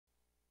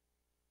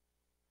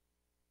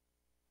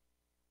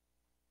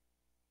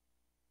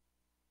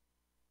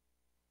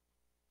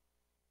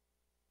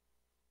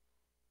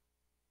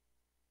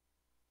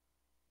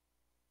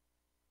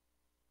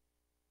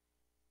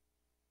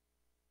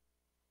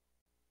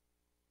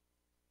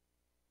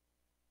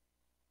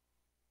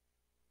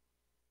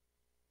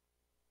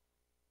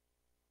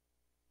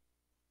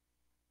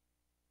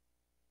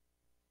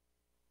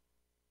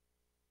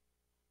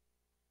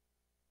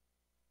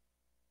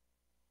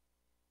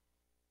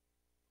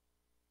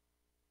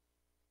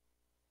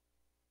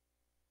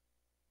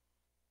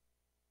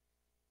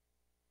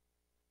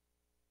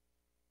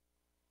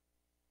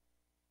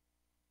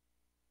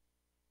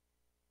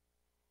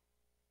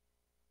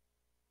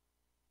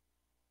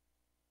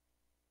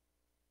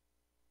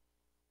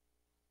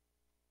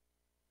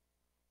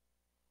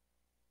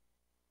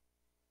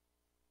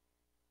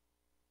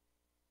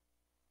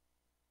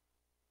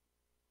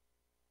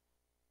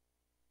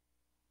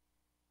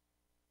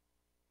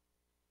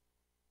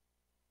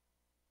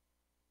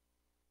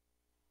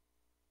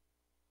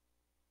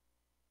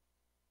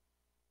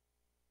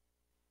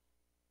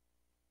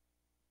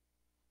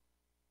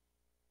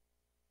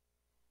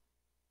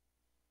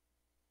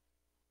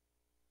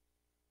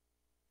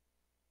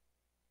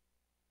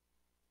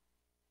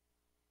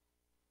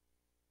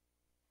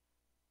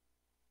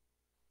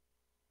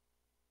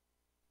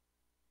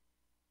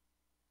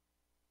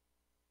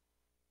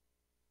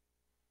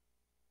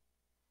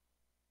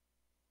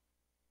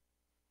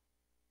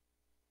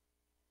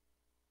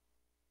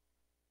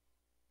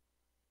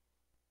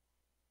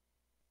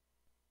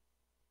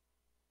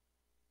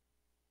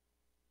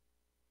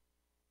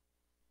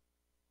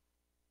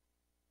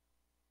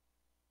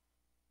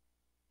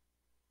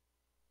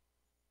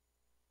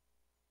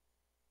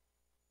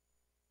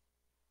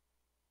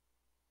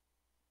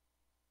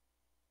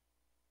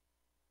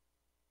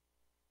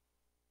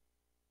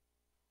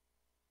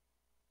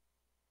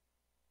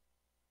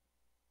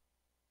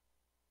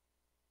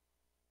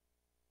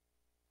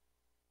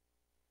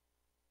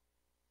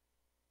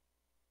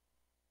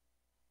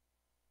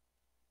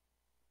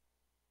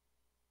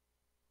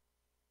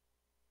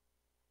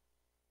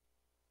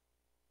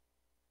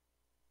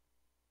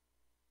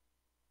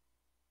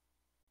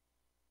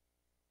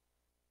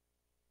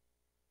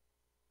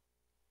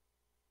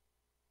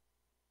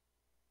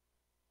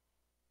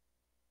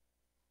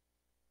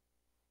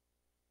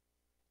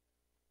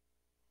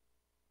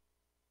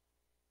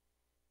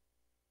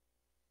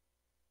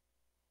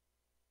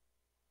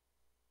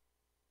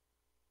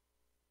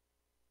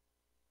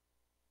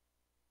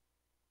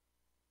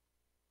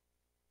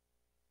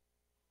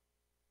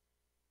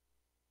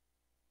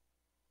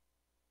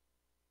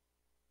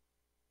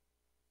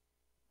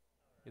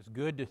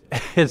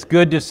It's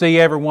good to see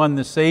everyone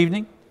this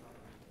evening.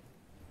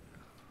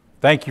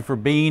 Thank you for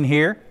being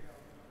here.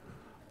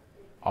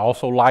 I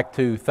also like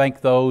to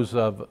thank those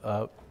of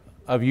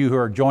you who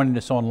are joining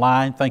us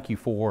online. Thank you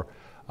for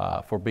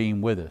being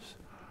with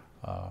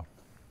us.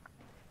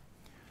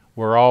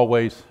 We're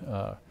always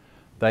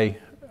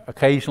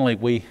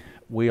occasionally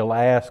we'll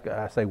ask.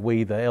 I say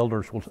we, the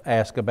elders, will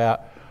ask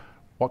about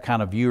what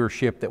kind of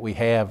viewership that we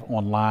have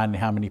online and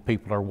how many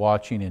people are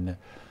watching,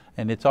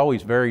 and it's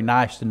always very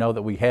nice to know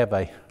that we have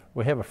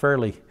a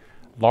fairly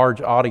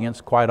large audience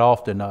quite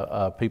often,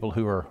 people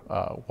who are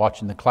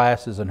watching the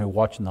classes and who are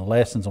watching the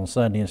lessons on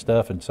Sunday and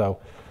stuff, and so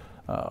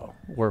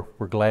we're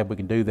glad we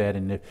can do that.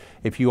 And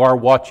if you are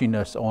watching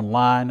us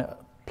online,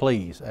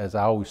 please, as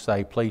I always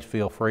say, please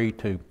feel free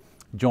to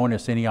join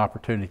us any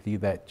opportunity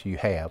that you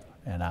have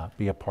and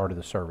be a part of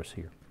the service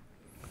here.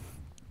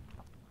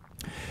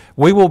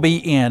 We will be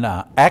in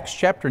Acts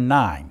chapter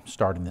 9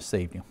 starting this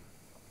evening.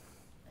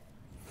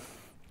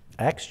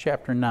 Acts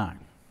chapter 9.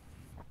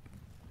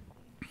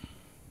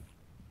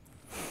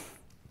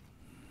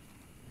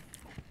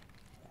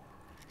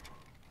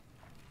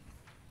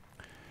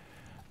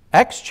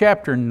 Acts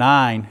chapter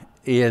 9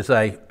 is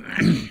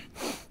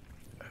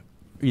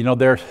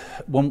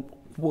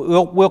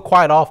we'll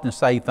quite often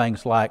say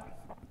things like,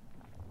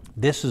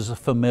 this is a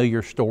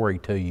familiar story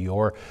to you,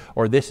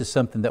 or this is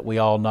something that we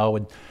all know,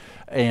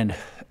 and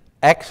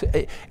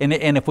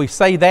if we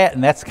say that,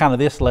 and that's kind of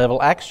this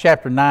level, Acts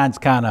chapter 9 is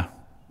kind of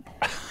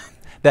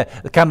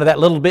that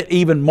little bit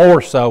even more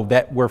so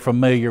that we're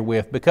familiar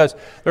with, because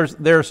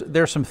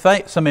there's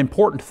some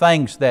important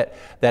things that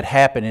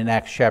happen in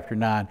Acts chapter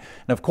 9.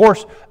 And of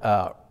course,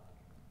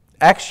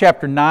 Acts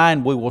chapter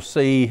 9, we will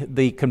see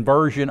the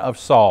conversion of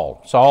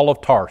Saul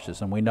of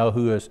Tarsus, and we know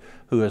who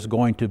is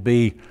going to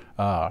be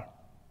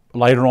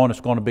later on. It's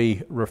going to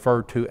be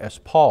referred to as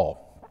Paul.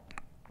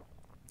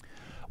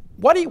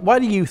 Why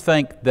do you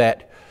think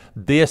that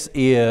this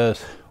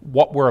is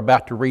what we're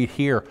about to read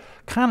here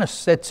kind of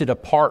sets it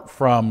apart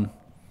from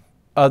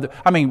other?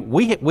 I mean,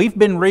 we've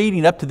been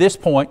reading up to this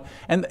point,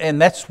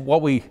 and that's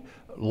what we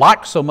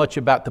like so much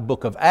about the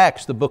book of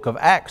Acts. The book of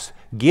Acts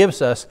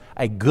gives us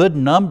a good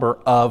number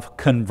of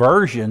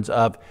conversions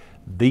of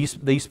these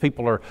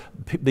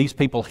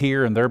people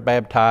here and they're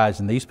baptized,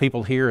 and these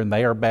people here and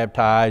they are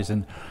baptized,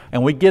 and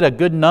we get a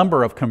good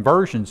number of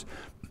conversions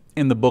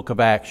in the book of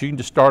Acts. You can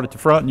just start at the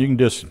front and you can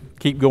just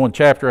keep going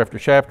chapter after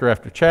chapter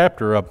after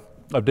chapter of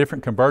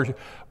different conversions.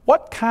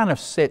 What kind of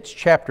sets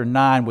chapter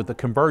 9 with the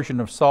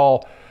conversion of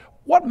Saul?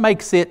 What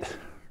makes it,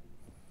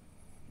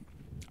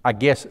 I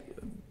guess,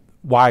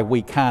 why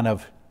we kind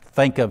of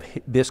think of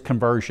this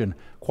conversion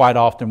quite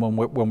often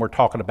when we're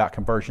talking about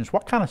conversions?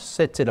 What kind of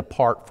sets it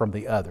apart from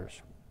the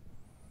others?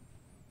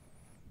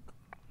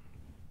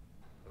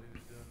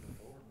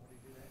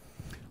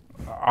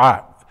 All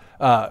right.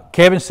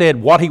 Kevin said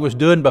what he was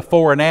doing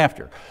before and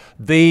after.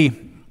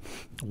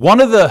 One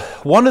of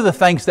the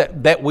things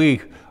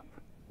that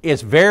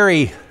is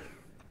very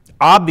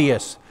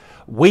obvious.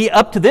 We,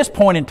 up to this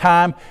point in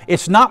time,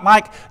 it's not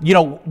like,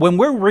 when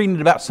we're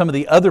reading about some of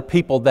the other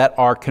people that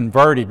are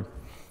converted,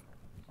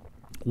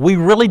 we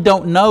really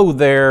don't know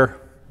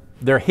their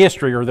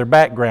history or their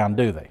background,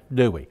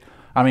 do we?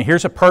 I mean,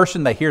 here's a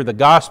person, they hear the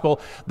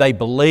gospel, they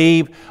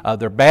believe,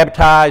 they're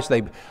baptized,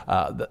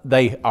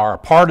 they are a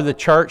part of the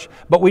church,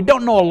 but we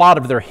don't know a lot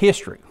of their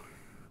history.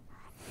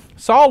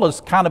 Saul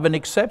is kind of an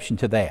exception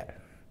to that.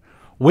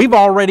 We've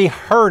already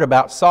heard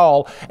about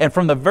Saul, and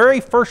from the very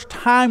first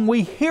time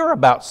we hear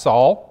about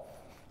Saul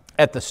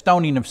at the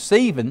stoning of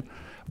Stephen,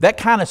 that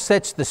kind of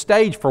sets the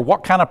stage for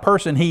what kind of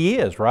person he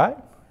is, right?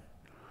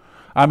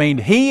 I mean,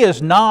 he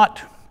is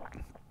not,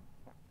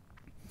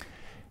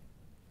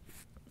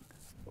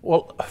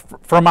 well,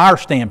 from our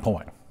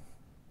standpoint,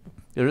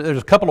 there's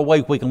a couple of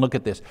ways we can look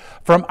at this.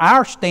 From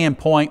our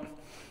standpoint,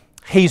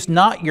 he's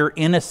not your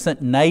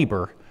innocent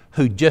neighbor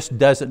who just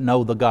doesn't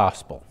know the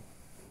gospel.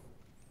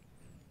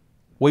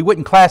 We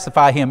wouldn't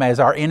classify him as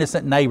our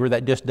innocent neighbor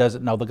that just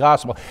doesn't know the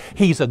gospel.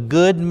 He's a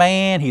good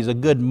man. He's a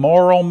good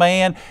moral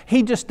man.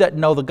 He just doesn't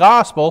know the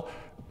gospel.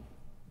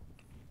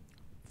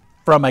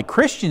 From a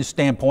Christian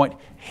standpoint,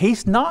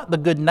 he's not the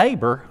good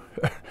neighbor.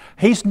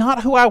 He's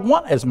not who I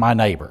want as my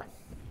neighbor.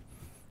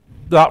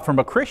 Not from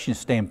a Christian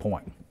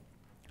standpoint.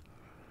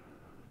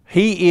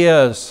 He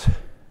is,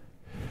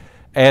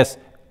 as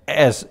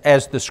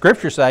the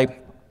scriptures say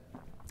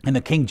in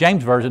the King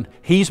James Version,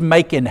 he's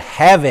making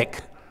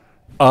havoc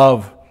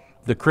of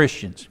the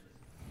Christians.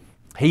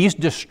 He's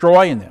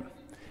destroying them.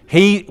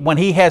 When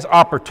he has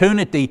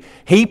opportunity,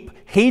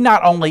 he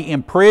not only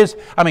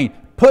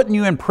putting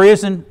you in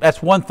prison,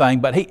 that's one thing,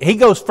 but he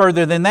goes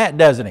further than that,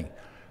 doesn't he?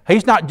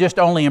 He's not just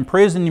only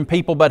imprisoning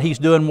people, but he's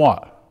doing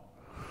what?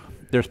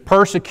 There's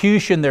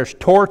persecution, there's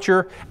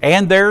torture,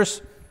 and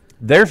there's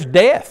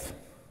death.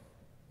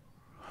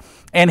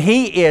 And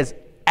he is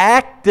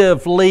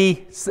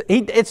actively,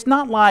 it's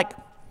not like,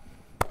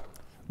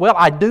 well,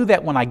 I do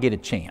that when I get a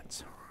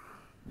chance.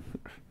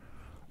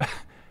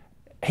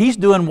 He's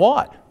doing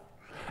what?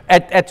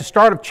 At the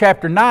start of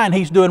chapter 9,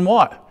 he's doing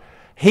what?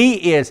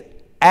 He is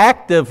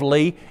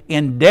actively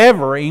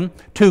endeavoring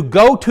to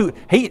go to,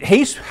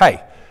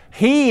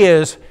 he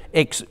is,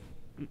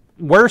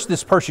 where's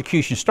this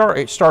persecution start?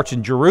 It starts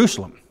in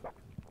Jerusalem.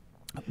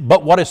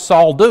 But what is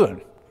Saul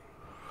doing?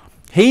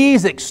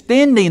 He's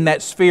extending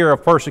that sphere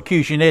of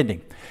persecution, isn't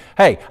he?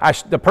 Hey,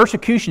 the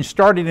persecution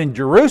started in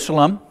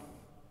Jerusalem,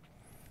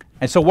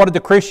 and so what did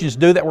the Christians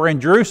do that were in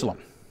Jerusalem?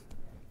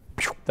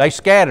 They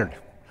scattered.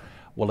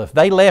 Well, if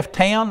they left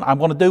town, I'm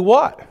going to do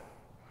what?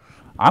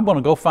 I'm going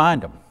to go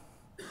find them.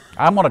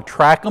 I'm going to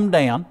track them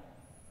down.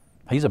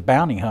 He's a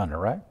bounty hunter,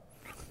 right?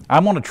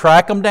 I'm going to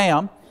track them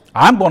down.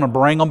 I'm going to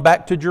bring them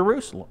back to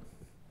Jerusalem.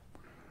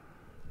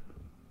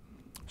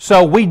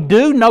 So we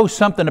do know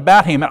something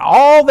about him, and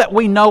all that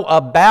we know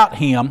about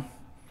him,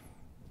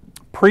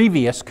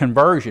 previous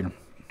conversion,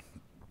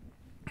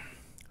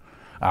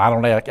 I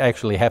don't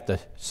actually have to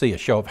see a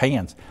show of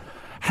hands.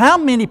 How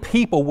many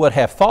people would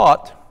have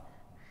thought,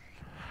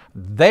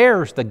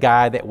 there's the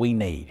guy that we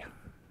need?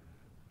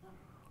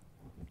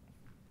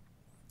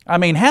 I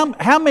mean,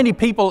 how many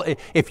people,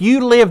 if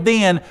you lived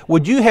in,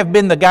 would you have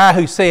been the guy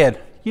who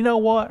said, you know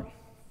what?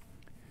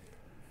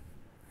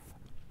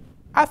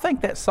 I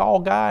think that Saul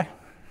guy,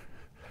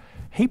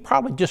 he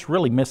probably just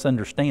really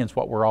misunderstands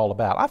what we're all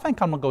about. I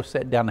think I'm going to go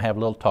sit down and have a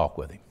little talk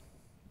with him.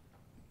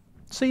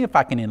 See if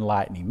I can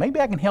enlighten him. Maybe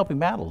I can help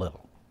him out a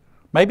little.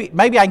 Maybe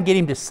I can get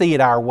him to see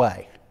it our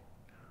way.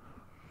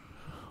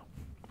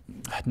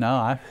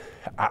 No,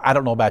 I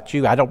don't know about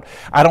you. I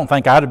don't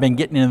think I'd have been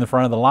getting in the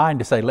front of the line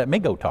to say, let me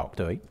go talk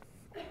to him.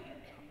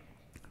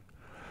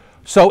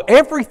 So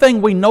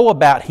everything we know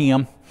about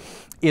him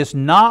is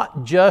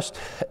not just,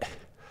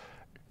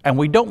 and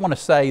we don't want to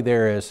say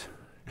there is,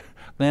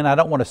 then I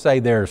don't want to say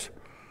there's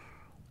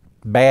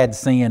bad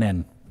sin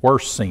and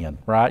worse sin,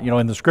 right? You know,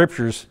 in the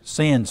Scriptures,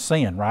 sin's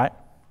sin, right?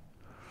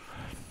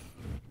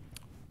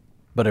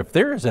 But if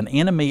there is an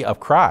enemy of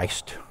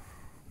Christ,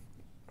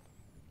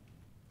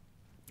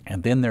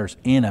 and then there's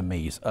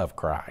enemies of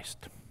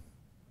Christ,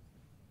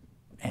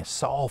 and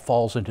Saul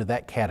falls into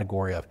that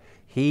category of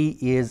he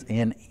is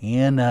an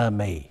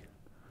enemy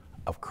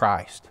of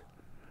Christ.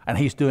 And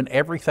he's doing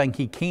everything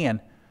he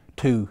can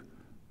to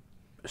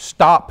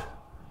stop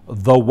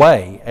the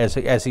way, as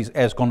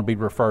going to be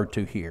referred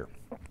to here.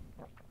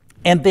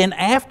 And then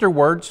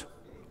afterwards,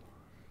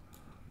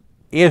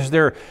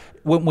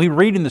 when we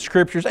read in the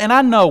Scriptures, and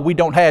I know we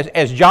don't have,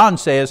 as John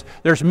says,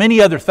 there's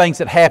many other things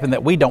that happen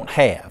that we don't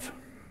have.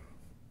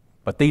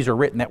 But these are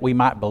written that we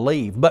might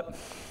believe. But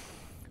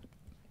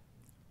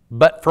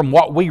from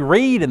what we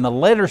read in the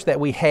letters that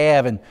we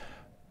have, and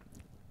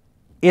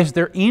is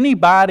there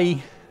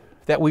anybody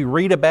that we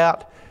read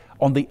about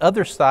on the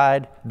other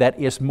side that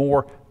is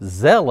more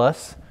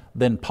zealous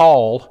than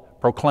Paul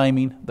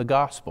proclaiming the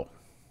gospel?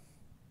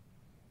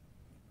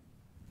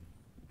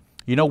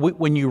 You know,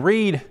 when you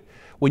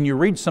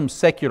read some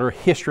secular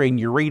history and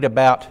you read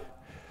about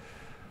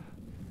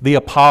the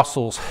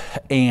apostles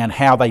and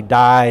how they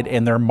died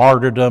and their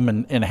martyrdom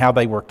and how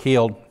they were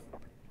killed,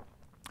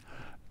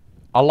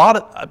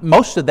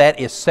 most of that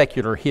is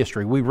secular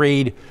history. We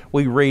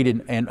read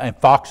in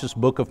Fox's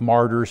Book of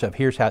Martyrs of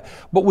here's how,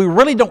 but we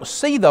really don't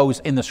see those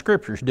in the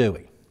Scriptures, do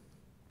we?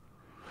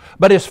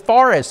 But as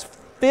far as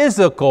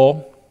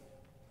physical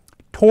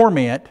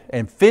torment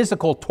and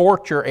physical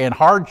torture and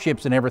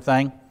hardships and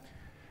everything,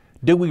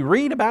 do we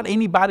read about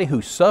anybody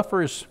who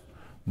suffers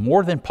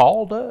more than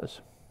Paul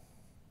does?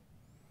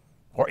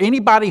 Or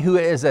anybody who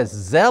is as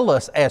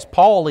zealous as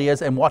Paul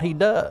is in what he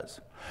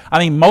does? I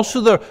mean, most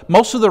of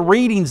the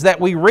readings that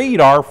we read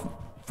are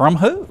from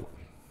who?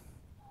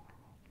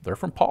 They're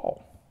from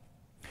Paul.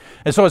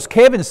 And so as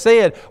Kevin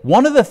said,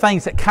 one of the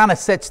things that kind of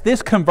sets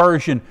this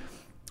conversion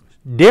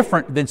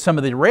different than some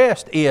of the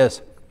rest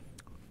is,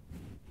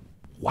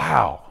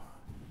 wow,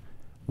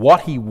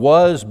 what he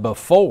was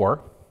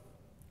before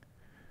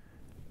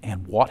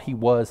and what he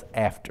was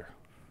after.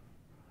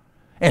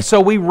 And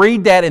so we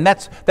read that, and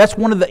that's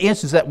one of the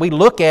instances that we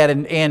look at,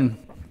 and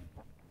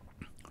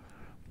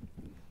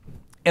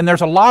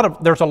there's a lot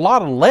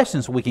of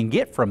lessons we can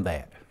get from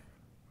that.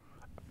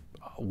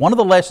 One of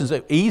the lessons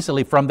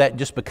easily from that,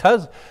 just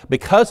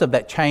because of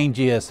that change,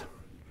 is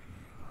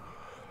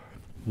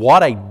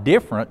what a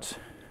difference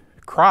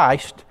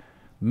Christ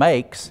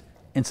makes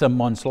in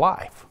someone's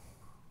life.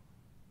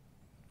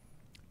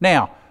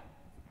 Now,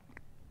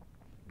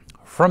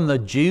 from the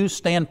Jew's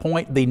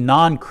standpoint, the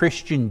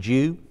non-Christian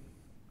Jew,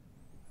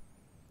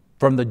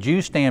 from the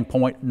Jew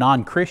standpoint,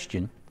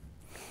 non-Christian,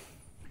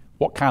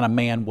 what kind of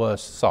man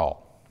was Saul?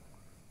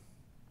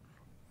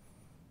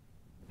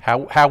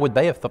 How would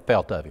they have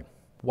felt of him?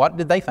 What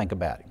did they think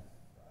about him?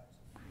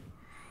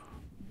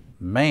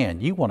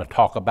 Man, you want to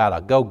talk about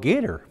a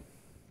go-getter.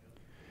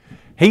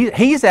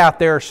 He's out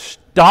there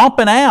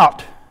stomping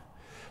out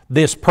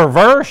this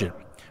perversion.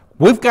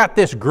 We've got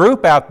this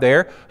group out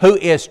there who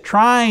is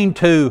trying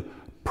to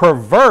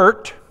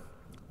pervert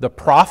the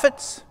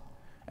prophets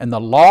and the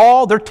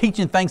law. They're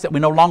teaching things that we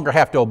no longer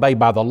have to obey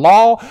by the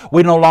law.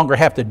 We no longer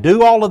have to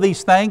do all of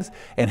these things.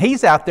 And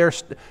he's out there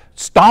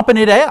stomping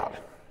it out.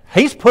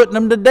 He's putting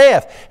them to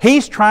death.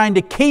 He's trying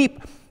to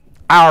keep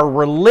our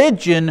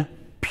religion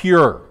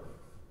pure.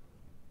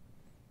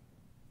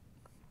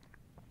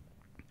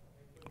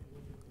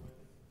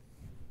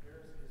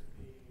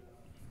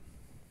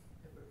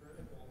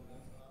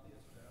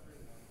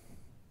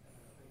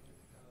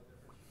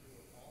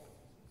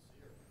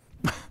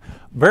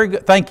 Very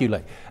good. Thank you, Lee.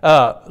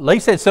 Lee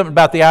said something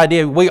about the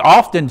idea we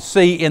often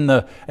see in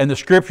the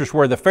scriptures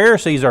where the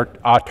Pharisees are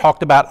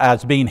talked about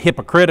as being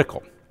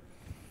hypocritical.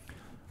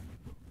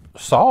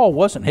 Saul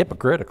wasn't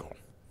hypocritical.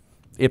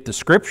 If the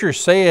scripture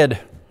said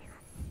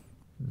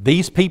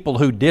these people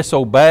who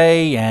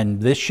disobey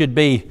and this should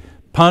be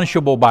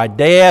punishable by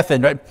death,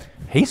 and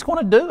he's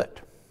going to do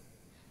it.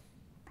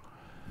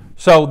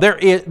 So there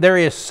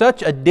is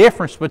such a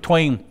difference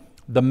between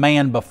the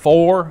man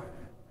before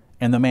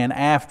and the man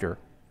after.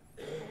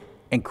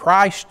 And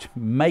Christ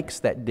makes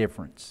that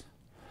difference.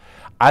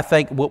 I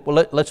think,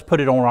 let's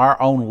put it on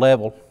our own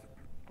level.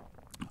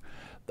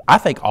 I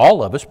think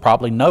all of us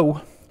probably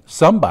know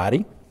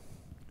somebody,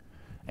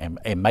 and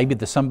maybe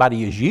the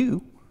somebody is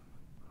you,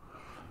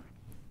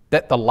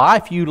 that the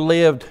life you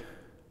lived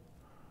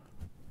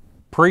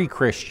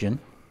pre-Christian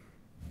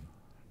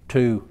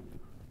to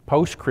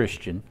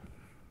post-Christian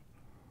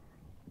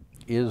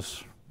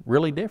is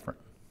really different.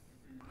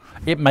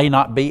 It may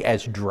not be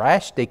as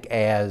drastic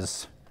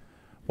as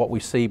what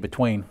we see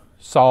between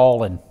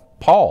Saul and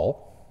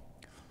Paul,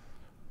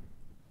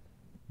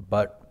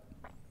 but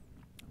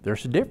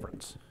there's a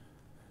difference.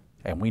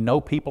 And we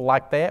know people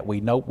like that. We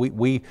know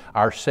we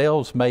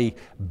ourselves may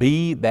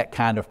be that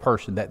kind of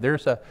person, that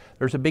there's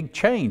a big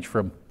change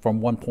from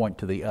one point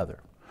to the other.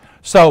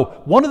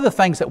 So one of the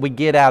things that we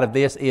get out of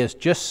this is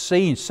just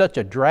seeing such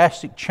a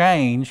drastic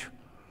change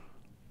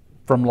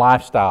from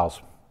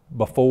lifestyles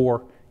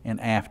before and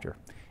after.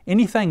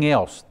 Anything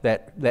else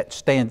that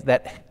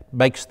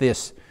makes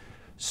this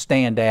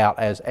stand out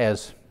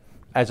as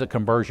a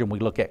conversion we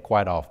look at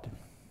quite often?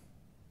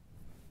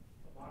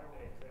 The modern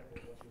day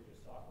example of what you were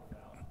just talking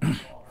about, are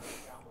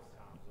countless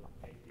times of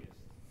atheists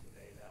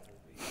today that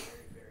will be very,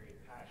 very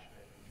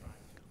passionate in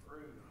trying to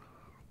prove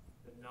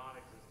the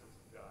non-existence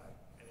of God,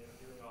 and in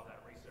doing all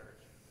that research,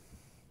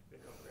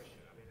 become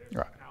Christian. I mean,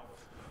 there's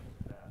countless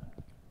examples of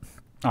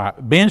that. All right,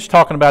 Ben's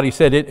talking about, he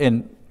said it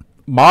in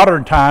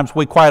modern times,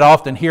 we quite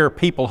often hear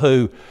people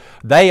who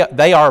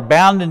they are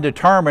bound and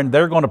determined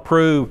they're going to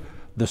prove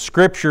the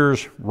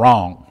Scriptures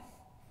wrong.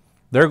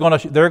 They're going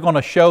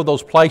to show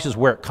those places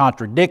where it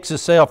contradicts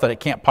itself, that it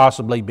can't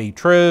possibly be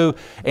true,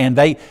 and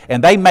they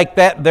make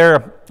that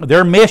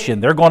their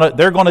mission. They're going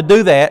to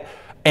do that,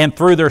 and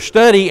through their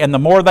study, and the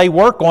more they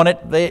work on it,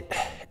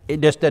 it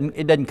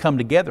doesn't come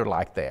together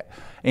like that,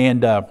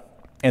 and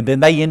then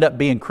they end up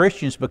being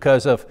Christians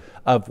because of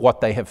what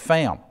they have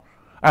found.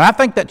 And I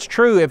think that's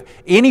true if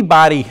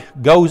anybody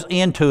goes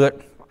into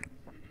it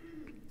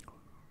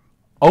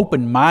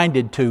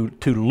open-minded to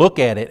look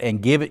at it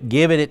and give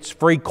it its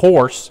free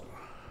course.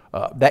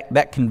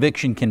 That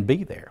conviction can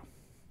be there.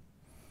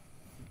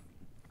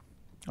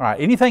 All right.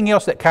 Anything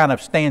else that kind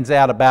of stands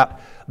out about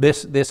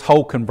this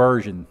whole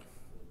conversion?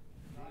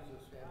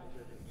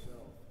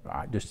 All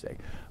right. Just say,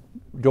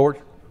 George.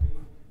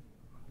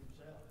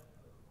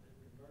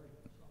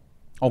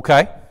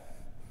 Okay.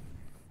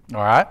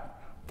 All right,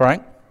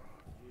 Frank.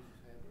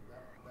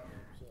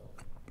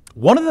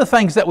 One of the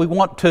things that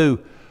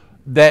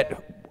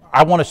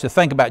I want us to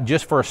think about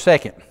just for a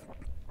second,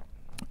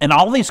 and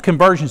all these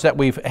conversions that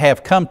we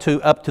have come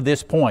to up to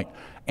this point,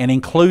 and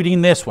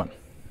including this one,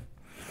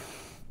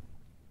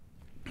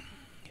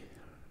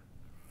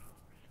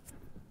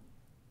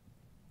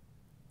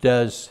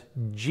 is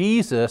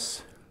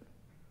Jesus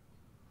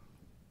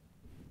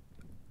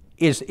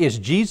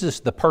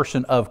the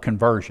person of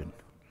conversion?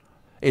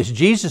 Is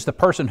Jesus the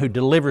person who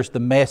delivers the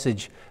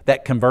message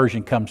that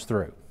conversion comes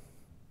through?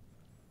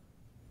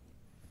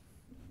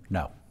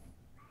 No.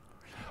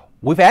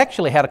 We've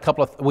actually had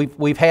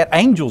we've had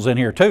angels in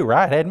here too,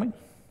 right, hadn't we?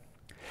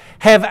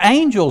 Have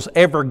angels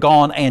ever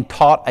gone and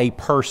taught a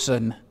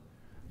person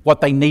what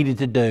they needed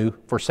to do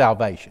for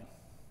salvation?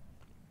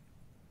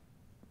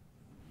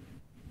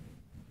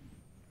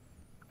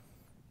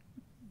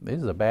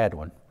 This is a bad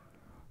one.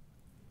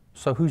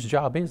 So whose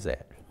job is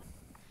that?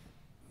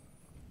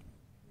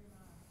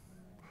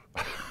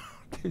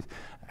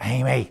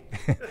 Amy.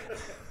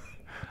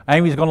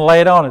 Amy's going to lay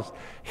it on us.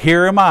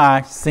 Here am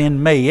I,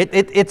 send me.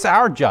 It's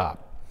our job.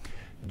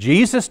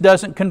 Jesus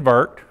doesn't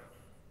convert.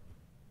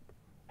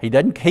 He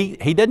doesn't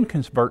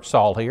convert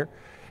Saul here.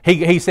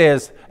 He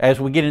says, as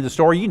we get into the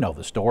story, you know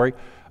the story,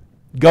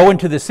 go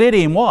into the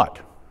city and what?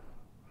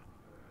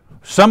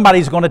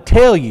 Somebody's going to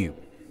tell you.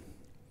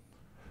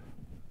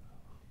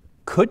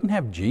 Couldn't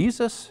have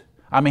Jesus?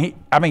 I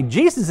mean,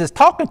 Jesus is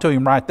talking to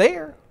him right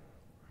there.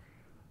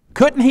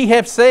 Couldn't he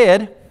have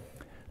said,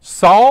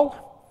 Saul,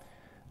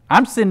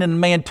 I'm sending a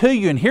man to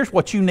you, and here's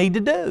what you need to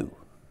do?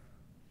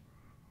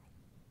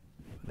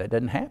 That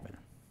doesn't happen.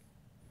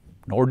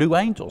 Nor do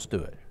angels do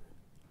it.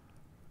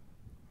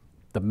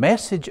 The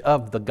message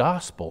of the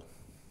gospel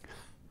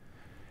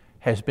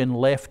has been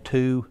left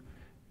to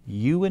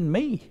you and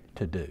me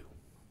to do.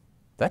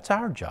 That's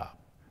our job.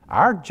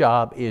 Our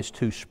job is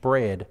to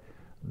spread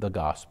the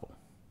gospel.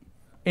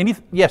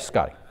 Yes,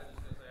 Scotty? I was just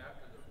going to say,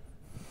 after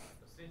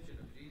the ascension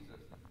of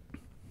Jesus,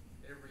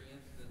 every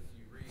instance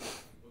you read in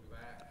the book of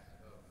Acts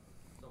of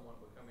someone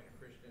becoming a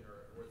Christian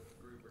or a group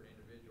or an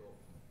individual,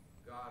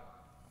 God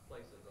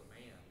places a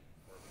man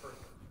or a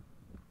person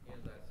in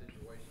that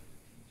situation to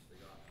teach the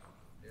gospel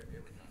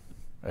every time.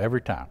 Every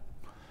time.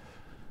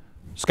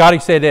 Scotty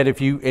said that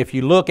if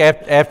you look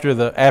after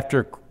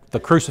the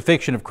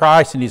crucifixion of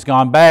Christ and he's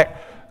gone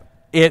back,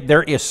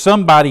 there is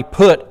somebody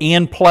put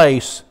in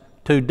place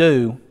to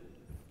do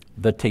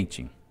the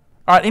teaching.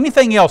 All right,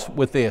 anything else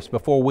with this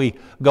before we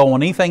go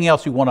on? Anything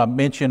else you want to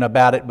mention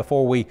about it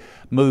before we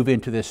move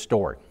into this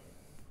story?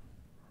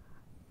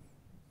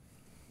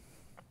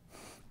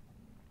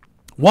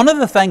 One of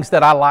the things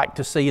that I like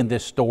to see in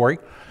this story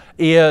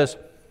is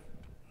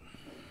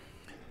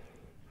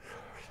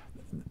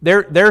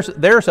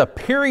there's a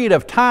period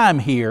of time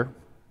here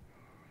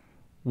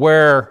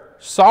where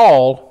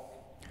Saul,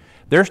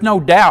 there's no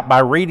doubt by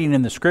reading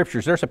in the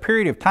Scriptures, there's a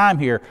period of time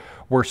here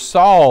where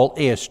Saul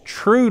is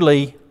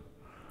truly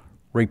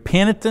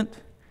repentant.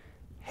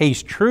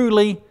 He's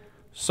truly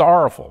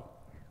sorrowful.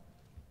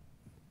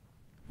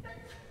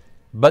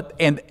 But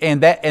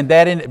and that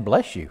in it,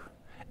 bless you,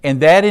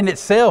 and that in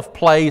itself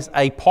plays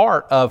a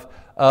part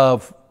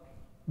of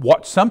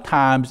what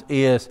sometimes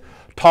is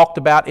talked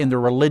about in the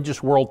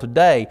religious world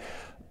today.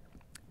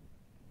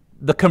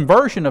 The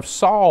conversion of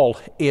Saul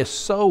is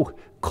so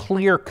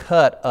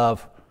clear-cut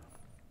of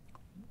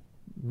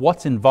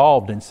what's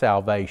involved in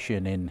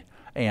salvation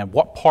and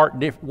what part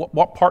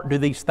do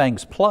these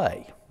things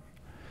play.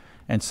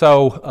 And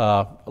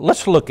so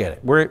let's look at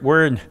it.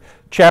 We're in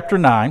chapter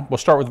 9. We'll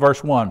start with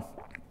verse 1.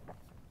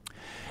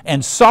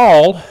 And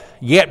Saul,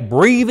 yet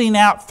breathing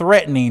out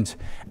threatenings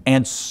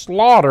and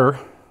slaughter.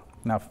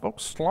 Now,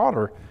 folks,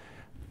 slaughter,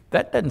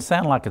 that doesn't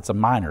sound like it's a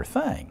minor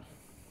thing.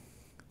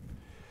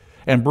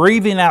 And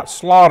breathing out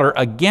slaughter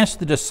against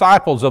the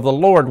disciples of the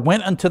Lord,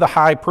 went unto the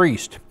high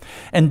priest,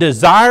 and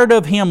desired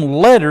of him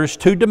letters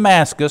to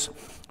Damascus,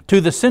 to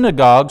the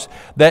synagogues,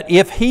 that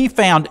if he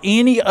found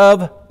any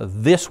of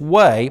this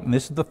way, and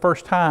this is the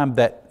first time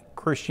that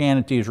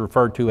Christianity is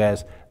referred to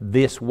as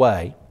this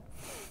way,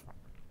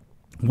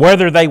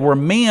 whether they were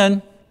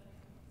men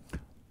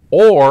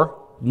or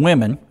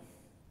women,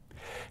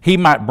 he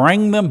might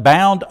bring them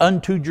bound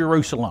unto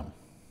Jerusalem.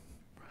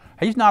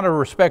 He's not a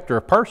respecter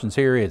of persons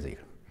here, is he?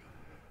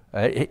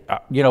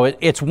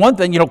 It's one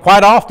thing,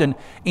 quite often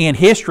in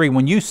history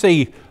when you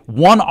see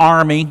one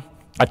army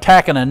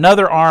attacking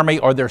another army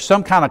or there's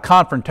some kind of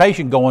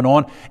confrontation going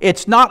on,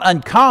 it's not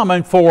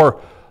uncommon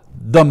for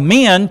the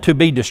men to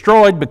be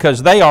destroyed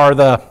because they are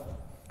the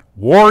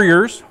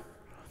warriors,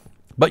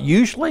 but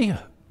usually,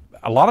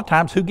 a lot of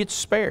times, who gets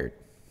spared?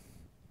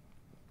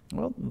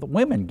 Well, the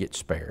women get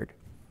spared.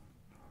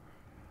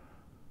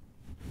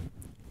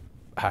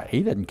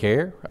 He doesn't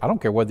care. I don't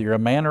care whether you're a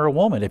man or a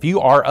woman. If you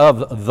are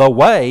of the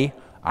way,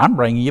 I'm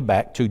bringing you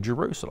back to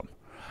Jerusalem.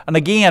 And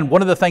again,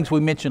 one of the things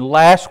we mentioned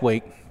last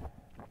week,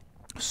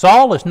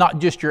 Saul is not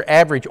just your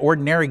average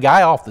ordinary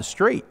guy off the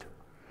street.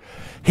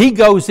 He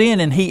goes in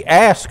and he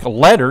asks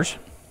letters.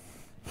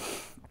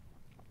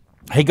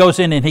 He goes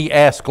in and he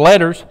asks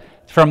letters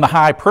from the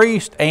high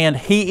priest, and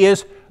he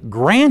is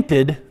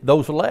granted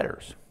those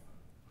letters.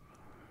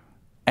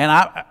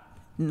 And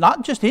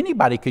not just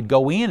anybody could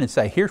go in and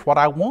say, here's what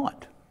I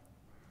want.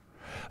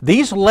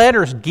 These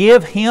letters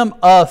give him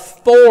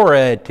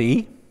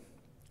authority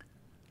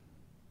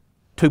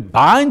to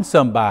bind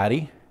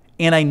somebody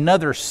in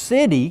another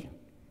city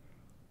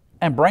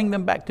and bring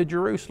them back to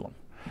Jerusalem.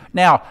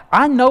 Now,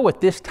 I know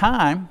at this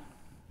time,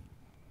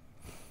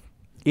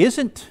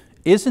 isn't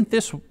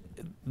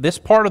this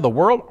part of the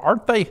world,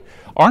 aren't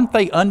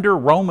they under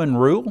Roman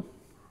rule?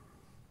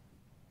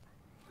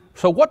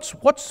 So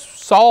what's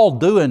Saul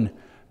doing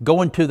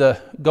going to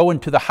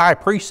the high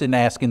priest and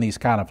asking these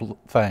kind of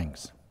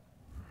things?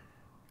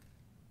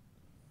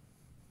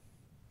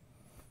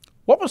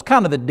 What was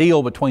kind of the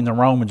deal between the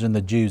Romans and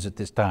the Jews at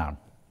this time?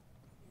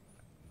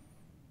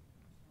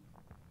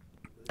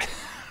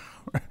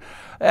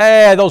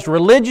 Those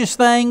religious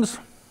things,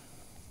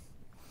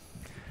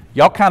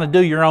 y'all kind of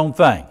do your own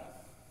thing.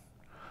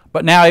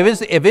 But now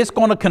if it's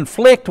going to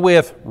conflict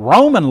with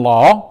Roman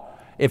law,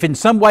 if in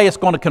some way it's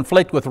going to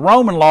conflict with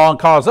Roman law and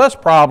cause us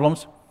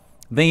problems,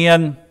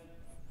 then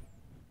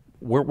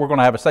we're going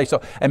to have a say. So,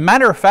 as a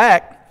matter of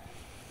fact,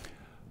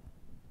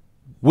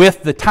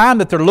 with the time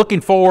that they're looking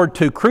forward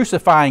to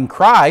crucifying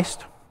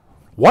Christ,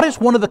 what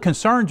is one of the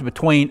concerns from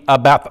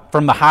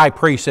the high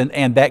priest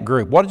and that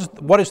group?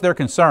 What is their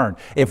concern?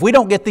 If we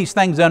don't get these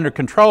things under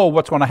control,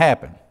 what's going to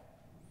happen?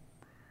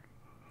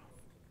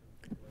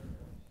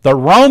 The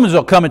Romans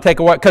will come and take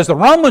away, because the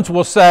Romans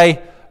will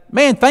say,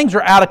 man, things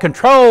are out of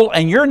control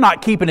and you're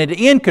not keeping it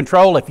in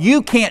control. If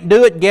you can't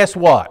do it, guess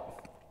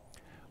what?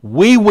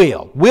 We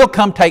will. We'll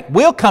come take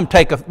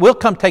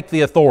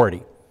the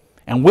authority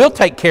and we'll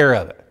take care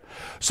of it.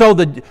 So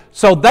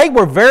they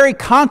were very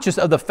conscious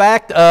of the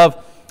fact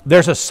of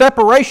there's a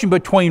separation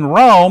between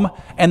Rome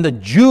and the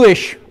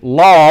Jewish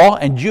law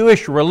and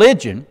Jewish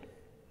religion.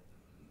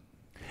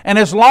 And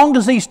as long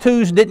as these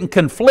two didn't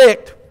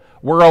conflict,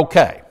 we're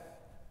okay.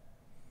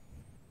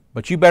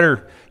 But you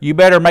better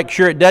make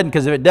sure it doesn't,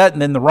 because if it doesn't,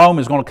 then the Rome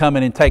is going to come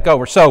in and take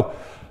over. So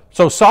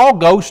Saul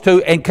goes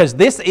to, and because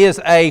this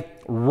is a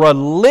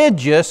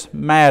religious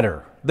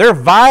matter. They're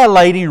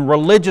violating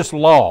religious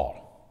law.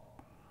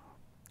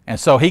 And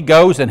so he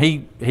goes and he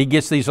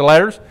gets these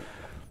letters,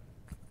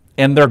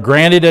 and they're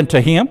granted unto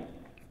him.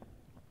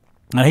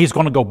 And he's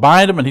going to go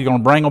bind them, and he's going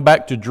to bring them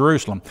back to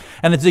Jerusalem.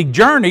 And as he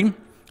journeyed,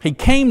 he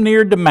came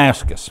near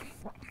Damascus.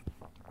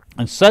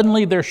 And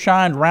suddenly there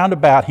shined round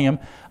about him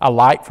a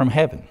light from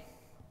heaven.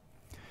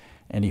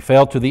 And he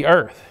fell to the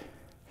earth.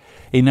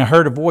 And he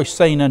heard a voice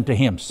saying unto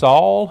him,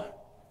 Saul,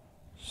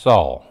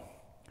 Saul,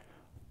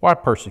 why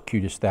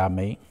persecutest thou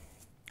me?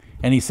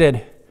 And he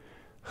said,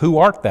 Who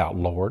art thou,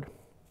 Lord?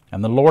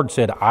 And the Lord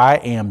said, I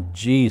am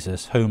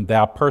Jesus, whom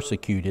thou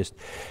persecutest.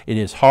 It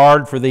is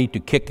hard for thee to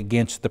kick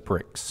against the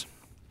pricks.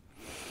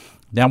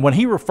 Now, when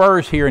he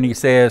refers here and he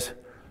says,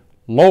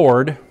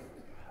 Lord,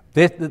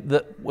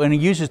 when he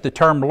uses the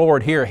term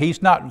Lord here,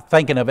 he's not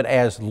thinking of it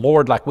as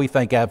Lord like we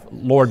think of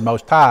Lord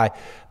Most High.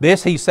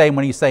 This he's saying,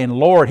 when he's saying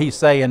Lord, he's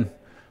saying,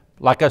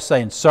 like us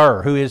saying,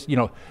 Sir, who is,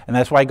 and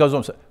that's why he goes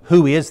on,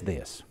 who is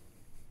this?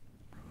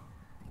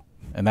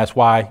 And that's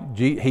why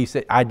he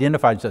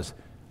identified and says,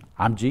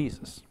 I'm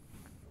Jesus.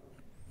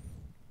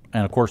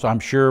 And of course, I'm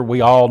sure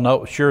we all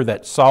know,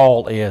 that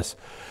Saul is,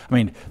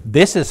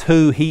 this is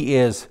who he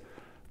is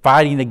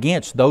fighting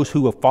against, those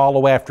who will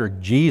follow after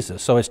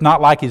Jesus. So it's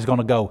not like he's going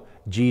to go,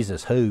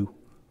 Jesus who?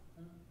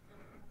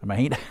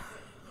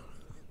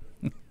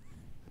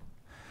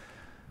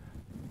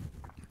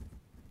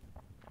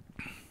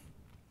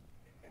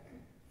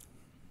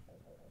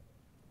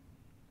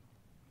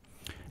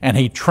 And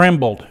he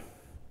trembled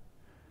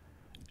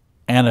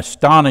and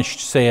astonished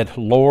said,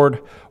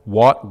 Lord,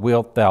 what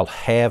wilt thou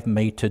have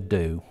me to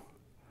do?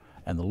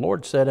 And the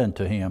Lord said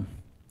unto him,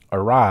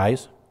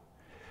 Arise,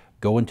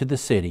 go into the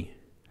city,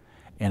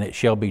 and it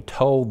shall be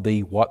told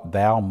thee what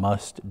thou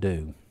must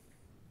do.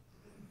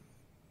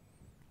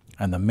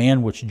 And the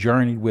men which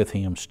journeyed with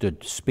him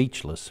stood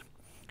speechless,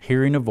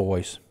 hearing a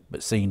voice,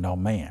 but seeing no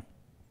man.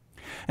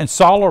 And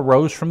Saul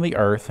arose from the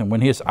earth, and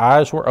when his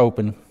eyes were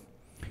opened,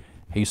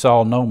 he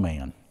saw no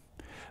man.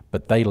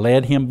 But they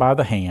led him by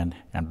the hand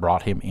and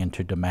brought him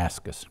into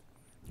Damascus.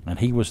 And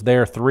he was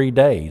there 3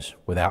 days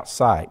without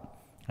sight,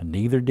 and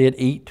neither did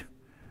eat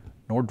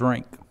nor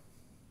drink.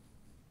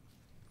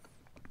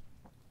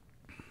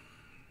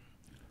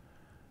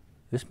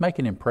 This make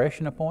an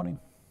impression upon him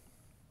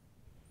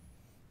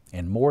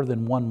in more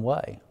than one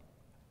way.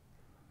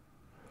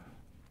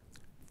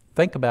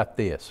 Think about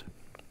this.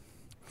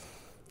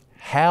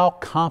 How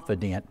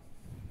confident,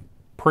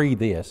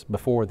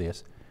 before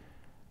this,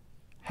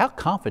 how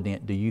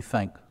confident do you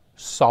think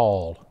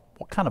Saul,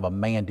 what kind of a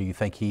man do you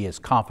think he is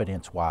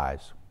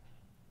confidence-wise?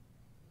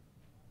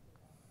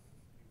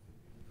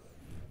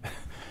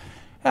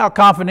 How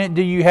confident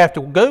do you have to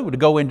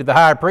go into the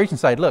high priest and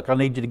say, look, I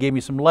need you to give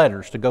me some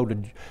letters to go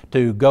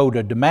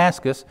to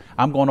Damascus.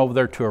 I'm going over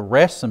there to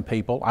arrest some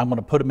people. I'm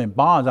going to put them in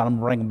bonds. I'm going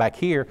to bring them back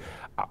here.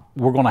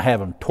 We're going to have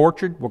them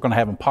tortured. We're going to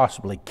have them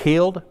possibly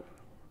killed.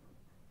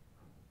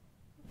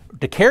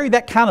 To carry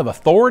that kind of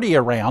authority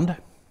around,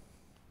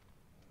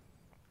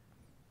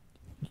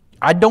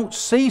 I don't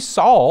see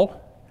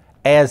Saul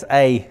as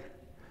a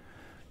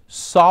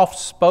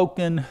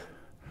soft-spoken,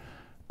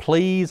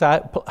 please,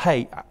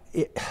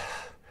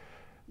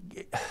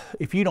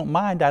 if you don't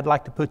mind, I'd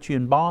like to put you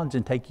in bonds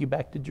and take you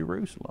back to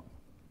Jerusalem.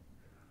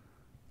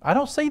 I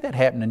don't see that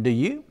happening, do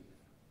you?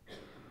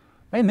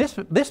 Man,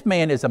 this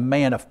man is a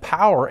man of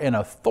power and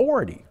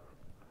authority.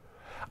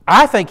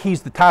 I think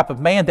he's the type of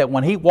man that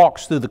when he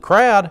walks through the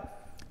crowd,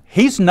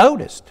 he's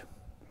noticed.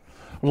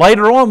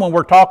 Later on when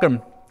we're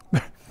talking,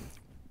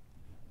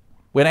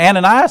 when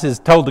Ananias is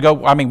told to go,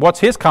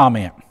 what's his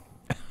comment?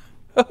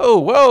 Oh,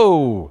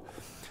 whoa,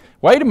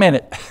 wait a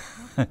minute.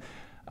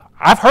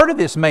 I've heard of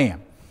this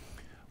man.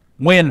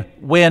 When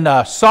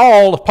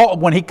Saul,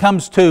 when he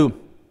comes to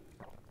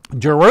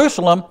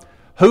Jerusalem,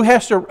 who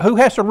has to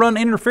run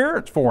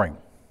interference for him?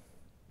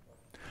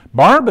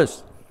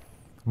 Barnabas.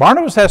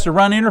 Barnabas has to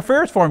run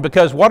interference for him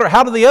because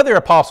how do the other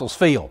apostles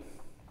feel?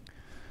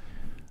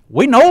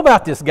 We know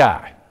about this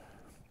guy.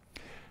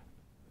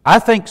 I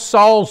think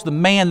Saul's the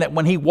man that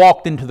when he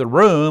walked into the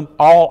room,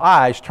 all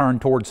eyes turned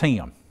towards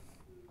him.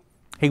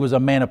 He was a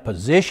man of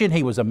position.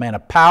 He was a man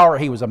of power.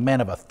 He was a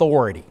man of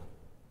authority.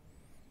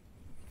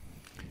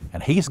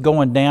 And he's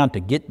going down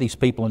to get these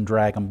people and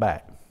drag them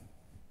back.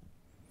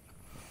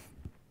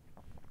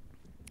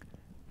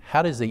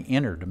 How does he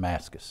enter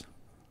Damascus?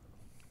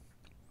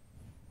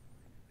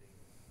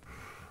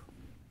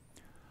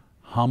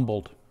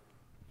 Humbled,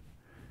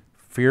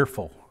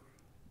 fearful.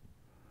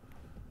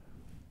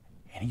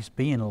 And he's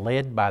being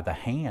led by the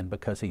hand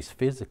because he's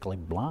physically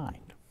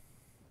blind.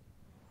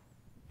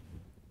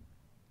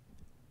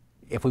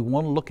 If we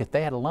want to look at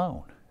that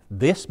alone,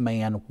 this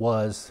man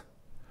was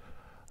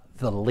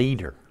the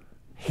leader.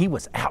 he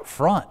was out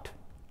front.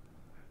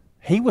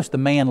 He was the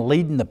man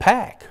leading the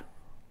pack.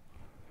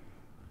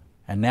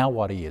 And now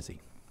what is he?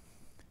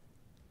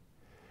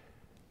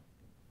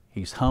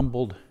 He's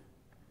humbled,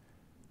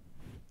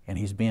 and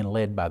he's being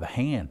led by the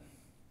hand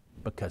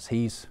because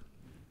he's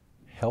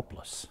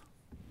helpless.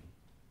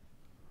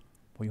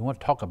 Well, you want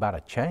to talk about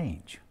a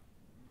change.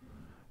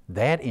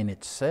 That in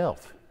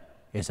itself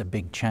is a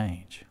big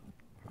change.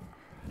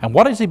 And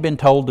what has he been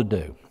told to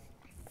do?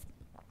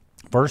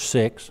 Verse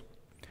 6,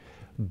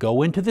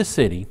 go into the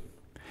city,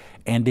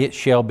 and it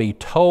shall be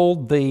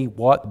told thee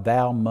what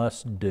thou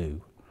must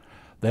do.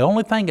 The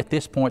only thing at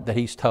this point that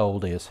he's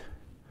told is,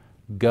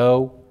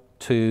 go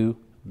to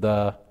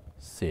the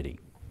city.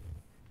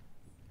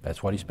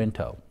 That's what he's been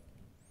told.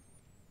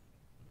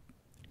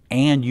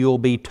 And you'll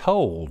be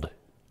told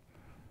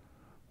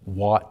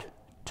what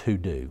to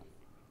do.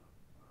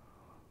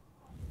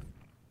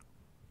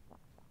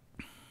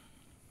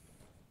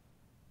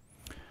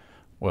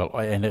 Well,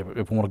 and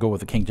if we want to go with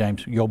the King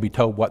James, you'll be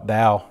told what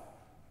thou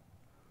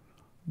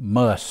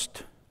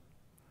must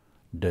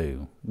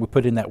do. We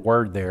put in that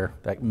word there.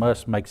 That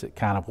must makes it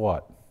kind of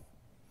what?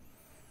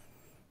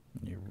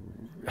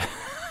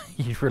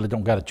 You really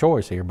don't got a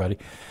choice here, buddy.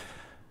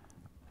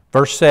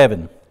 Verse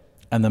 7,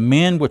 and the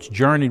men which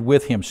journeyed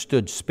with him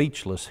stood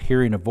speechless,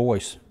 hearing a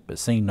voice, but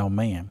seeing no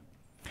man.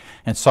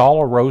 And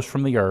Saul arose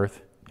from the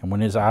earth, and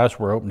when his eyes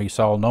were opened, he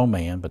saw no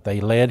man, but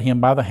they led him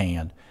by the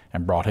hand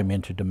and brought him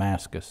into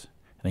Damascus.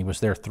 And he was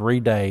there 3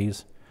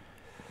 days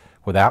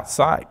without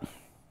sight,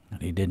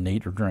 and he didn't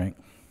eat or drink.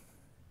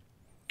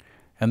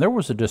 And there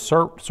was a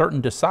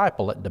certain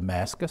disciple at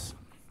Damascus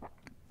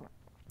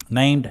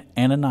named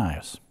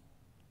Ananias.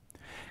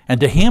 And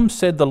to him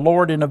said the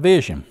Lord in a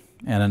vision,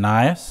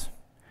 Ananias.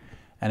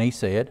 And he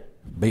said,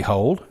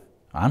 behold,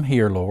 I'm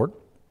here, Lord.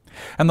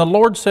 And the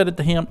Lord said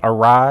unto him,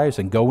 arise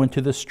and go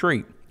into the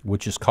street,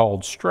 which is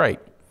called Straight,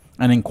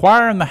 and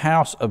inquire in the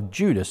house of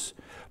Judas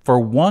for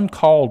one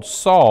called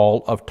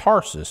Saul of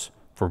Tarsus,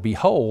 for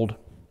behold,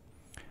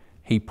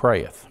 he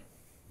prayeth,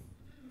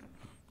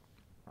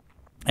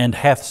 and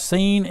hath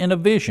seen in a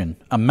vision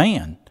a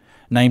man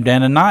named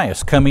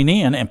Ananias coming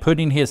in and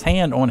putting his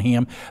hand on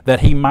him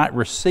that he might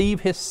receive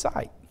his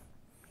sight.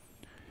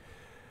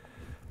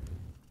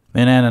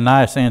 Then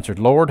Ananias answered,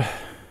 Lord,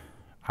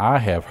 I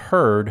have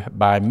heard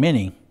by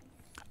many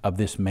of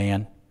this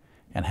man,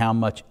 and how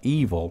much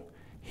evil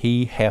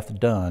he hath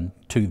done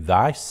to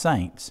thy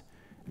saints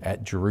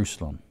at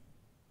Jerusalem.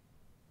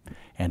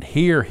 And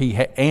here he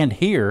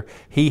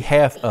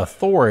hath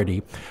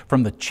authority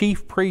from the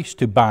chief priest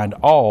to bind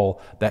all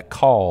that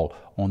call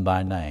on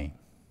thy name.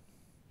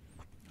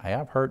 Hey,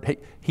 I've heard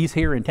he's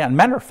here in town.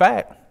 Matter of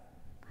fact,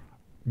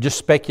 just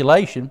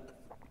speculation,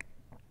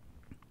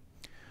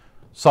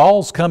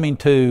 Saul's coming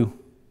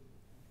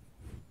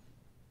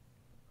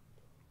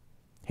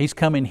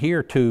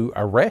here to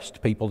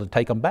arrest people to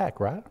take them back,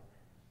 right?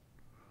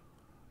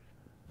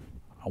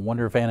 I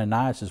wonder if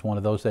Ananias is one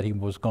of those that he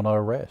was going to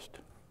arrest.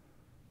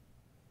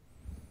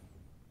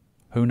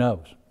 Who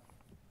knows?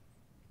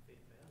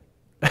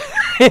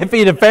 If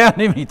he'd have found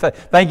him,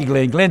 thank you,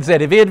 Glenn. Glenn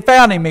said, if he had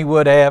found him, he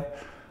would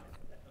have.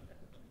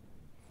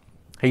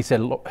 He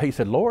said,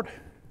 Lord,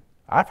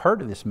 I've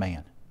heard of this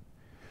man.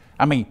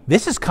 I mean,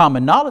 this is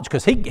common knowledge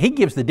because he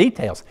gives the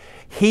details.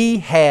 He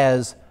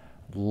has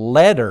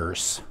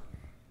letters.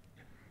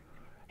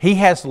 He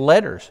has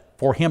letters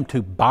for him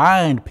to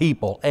bind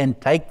people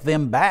and take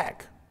them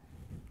back.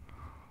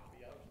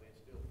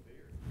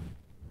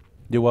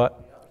 Do what?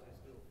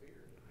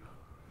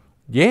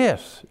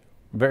 Yes,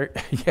 very.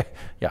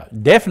 Yeah,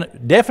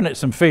 definite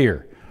some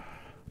fear.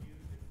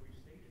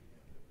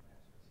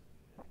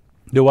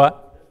 Do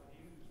what?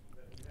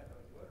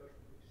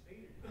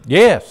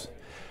 Yes,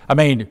 I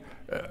mean,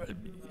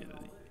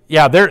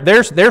 yeah.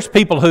 There's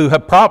people who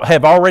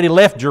have already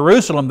left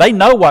Jerusalem. They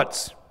know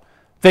what's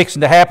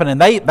fixing to happen,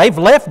 and they've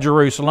left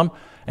Jerusalem,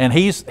 and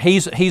he's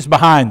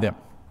behind them.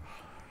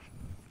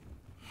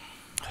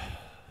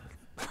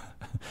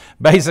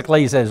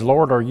 Basically, he says,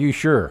 Lord, are you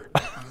sure?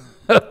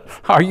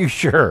 Are you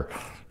sure?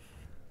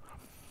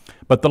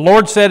 But the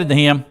Lord said unto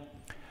him,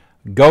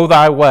 go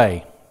thy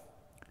way,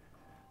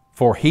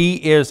 for he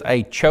is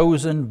a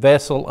chosen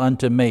vessel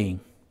unto me,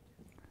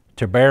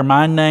 to bear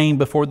my name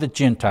before the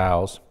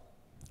Gentiles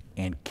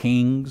and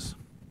kings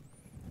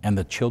and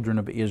the children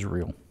of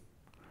Israel.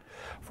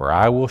 For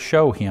I will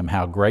show him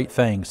how great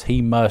things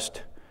he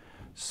must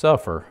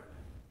suffer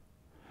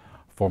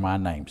for my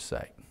name's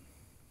sake.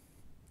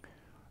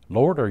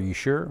 Lord, are you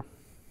sure?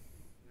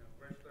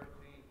 Verse 13,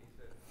 he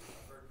said,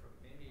 I've heard from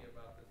many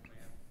about this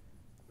man.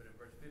 But in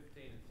verse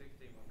 15 and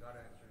 16, when God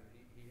answered,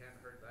 he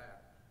hadn't heard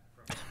that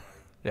from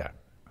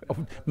anybody.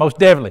 Yeah, most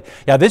definitely.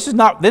 Yeah, this is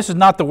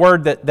not the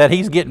word that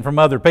he's getting from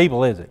other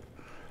people, is it?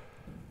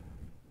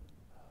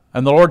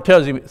 And the Lord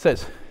tells him, it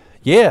says,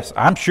 yes,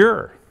 I'm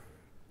sure.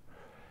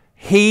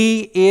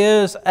 He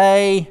is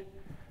a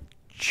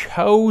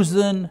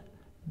chosen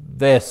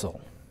vessel.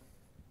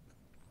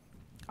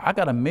 I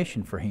got a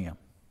mission for him.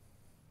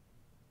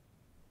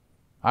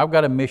 I've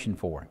got a mission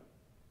for him.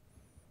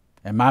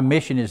 And my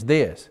mission is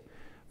this.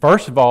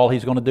 First of all,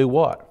 He's going to do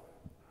what?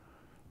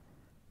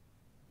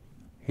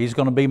 He's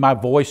going to be my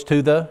voice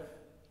to the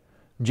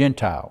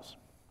Gentiles.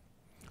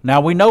 Now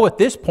we know at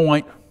this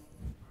point,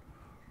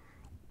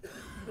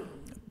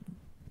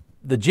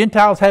 the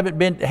Gentiles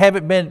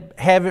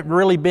haven't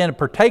really been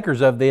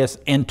partakers of this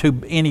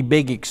to any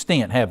big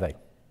extent, have they?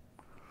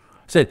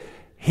 Said,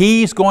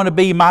 He's going to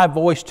be my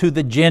voice to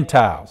the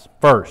Gentiles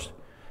first.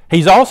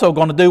 He's also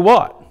going to do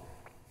what?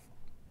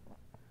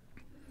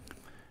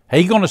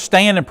 He's going to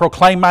stand and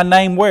proclaim my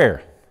name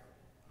where?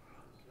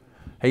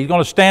 He's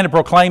going to stand and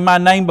proclaim my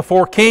name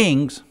before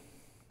kings.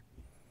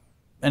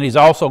 And He's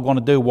also going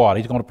to do what?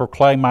 He's going to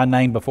proclaim my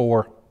name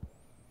before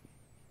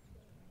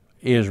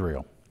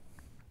Israel.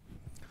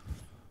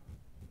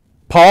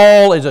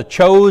 Paul is a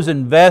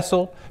chosen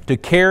vessel to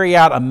carry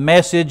out a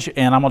message,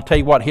 and I'm going to tell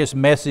you what his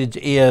message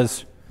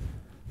is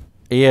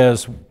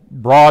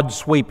broad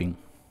sweeping.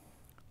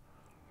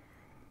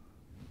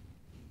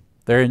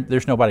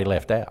 There's nobody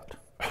left out.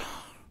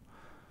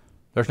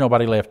 There's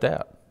nobody left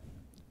out.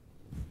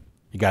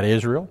 You got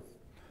Israel.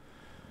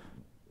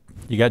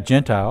 You got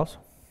Gentiles.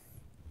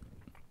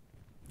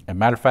 As a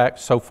matter of fact,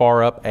 so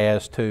far up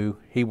as to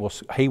he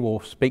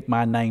will speak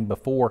my name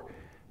before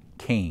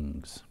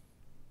kings.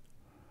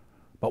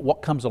 But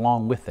what comes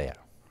along with that?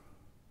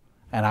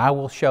 And I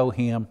will show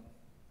him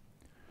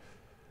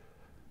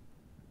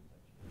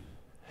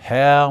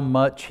how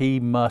much he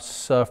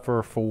must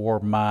suffer for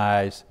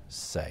my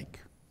sake.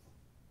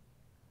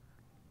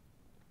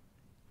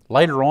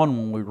 Later on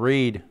when we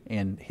read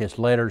in his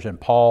letters, and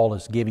Paul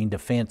is giving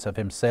defense of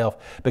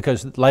himself,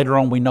 because later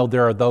on we know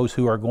there are those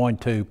who are going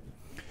to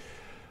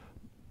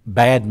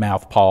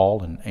badmouth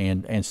Paul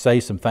and say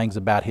some things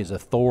about his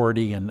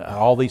authority and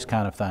all these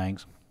kind of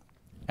things.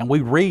 And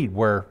we read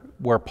where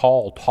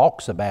Paul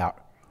talks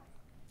about,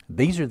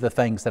 these are the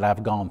things that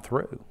I've gone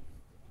through.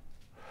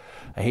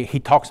 He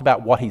talks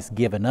about what he's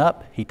given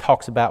up. He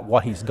talks about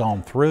what he's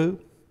gone through.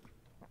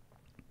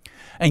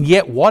 And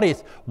yet what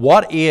is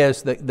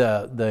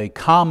the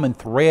common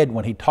thread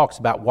when he talks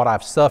about what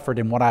I've suffered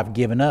and what I've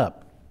given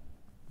up?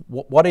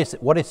 What is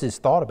his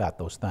thought about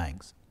those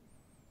things?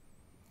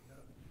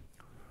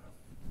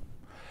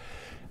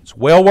 It's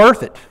well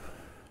worth it.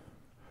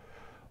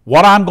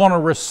 What I'm going to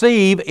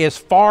receive is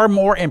far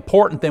more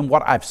important than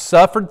what I've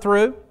suffered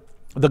through.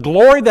 The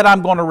glory that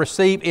I'm going to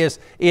receive is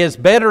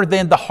better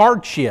than the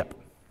hardship.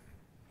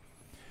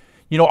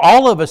 You know,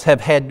 all of us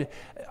at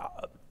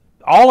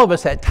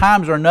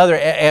times or another,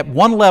 at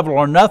one level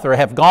or another,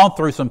 have gone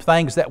through some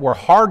things that were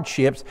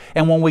hardships,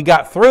 and when we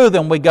got through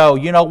them, we go,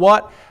 you know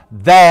what?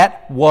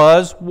 That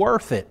was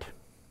worth it.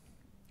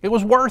 It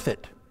was worth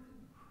it.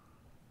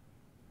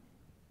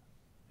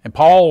 And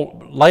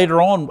Paul, later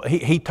on,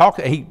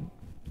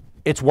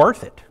 it's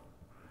worth it.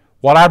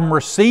 What I'm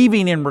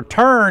receiving in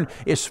return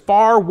is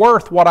far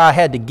worth what I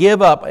had to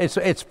give up.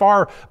 It's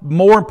far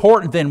more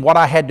important than what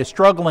I had to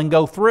struggle and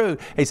go through.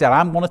 He said,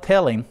 I'm going to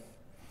tell him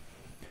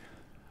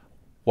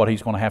what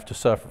he's going to have to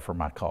suffer for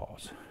my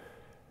cause.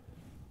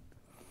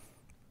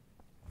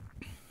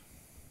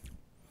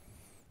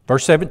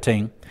 Verse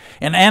 17,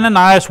 and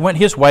Ananias went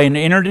his way and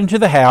entered into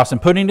the house,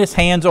 and putting his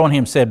hands on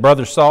him said,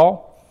 Brother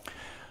Saul,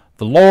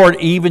 the Lord,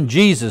 even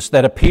Jesus,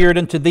 that appeared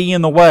unto thee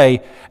in the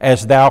way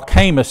as thou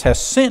camest, has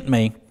sent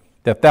me,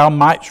 that thou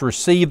mightst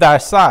receive thy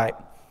sight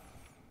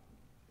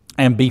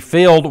and be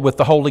filled with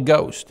the Holy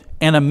Ghost.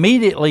 And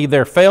immediately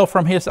there fell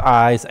from his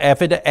eyes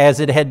as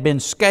it had been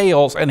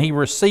scales, and he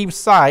received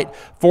sight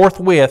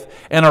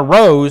forthwith, and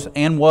arose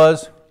and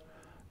was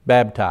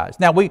baptized.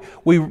 Now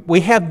we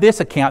have this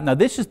account. Now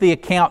this is the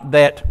account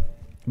that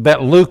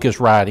Luke is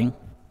writing.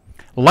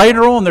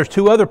 Later on, there's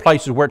two other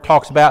places where it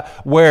talks about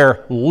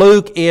where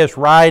Luke is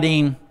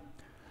writing.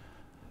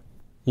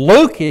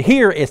 Luke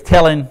here is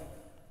telling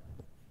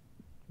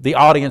the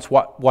audience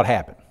what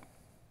happened.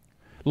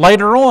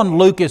 Later on,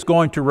 Luke is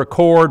going to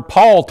record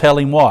Paul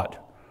telling what?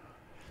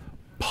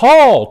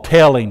 Paul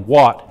telling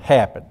what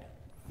happened.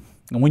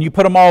 And when you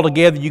put them all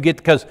together, you get,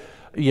 because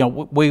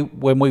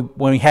when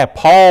we have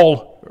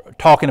Paul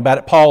talking about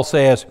it, Paul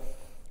says,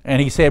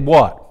 and he said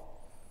what?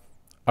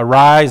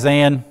 Arise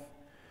and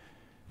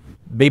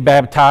be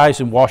baptized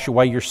and wash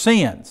away your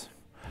sins.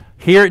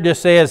 Here it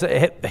just says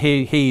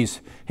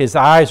his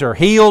eyes are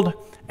healed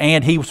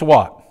and he was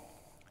what?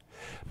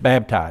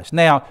 Baptized.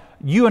 Now,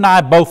 you and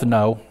I both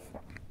know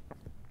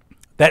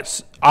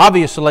that's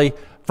obviously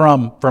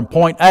from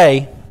point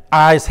A,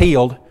 eyes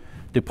healed,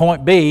 to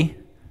point B,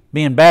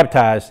 being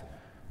baptized.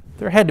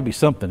 There had to be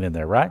something in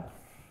there, right?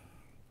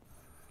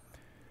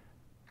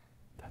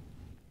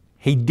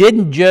 He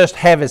didn't just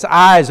have his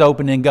eyes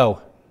open and go,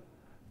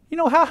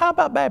 how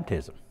about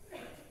baptism?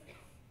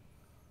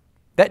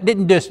 That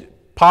didn't just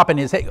pop in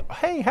his head.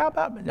 Hey, how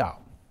about... No.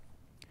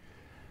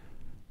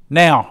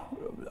 Now,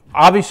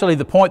 obviously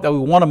the point that we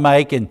want to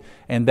make, and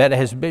that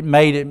has been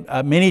made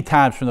many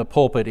times from the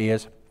pulpit,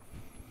 is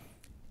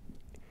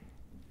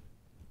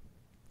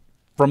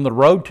from the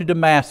road to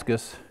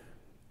Damascus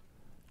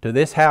to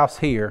this house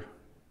here,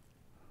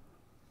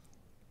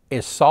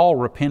 is Saul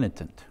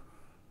repentant?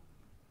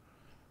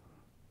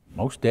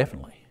 Most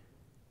definitely.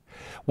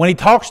 When he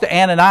talks to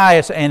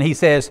Ananias and he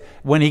says,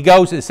 when he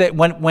goes, it said,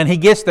 when he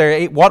gets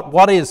there,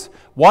 what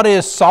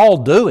is Saul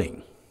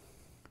doing?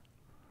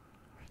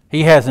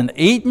 He hasn't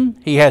eaten.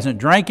 He hasn't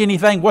drank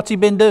anything. What's he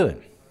been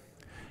doing?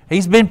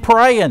 He's been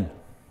praying.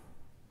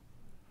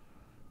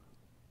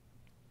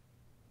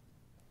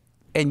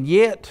 And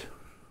yet,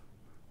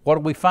 what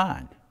do we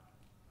find?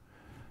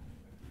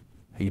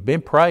 He's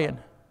been praying.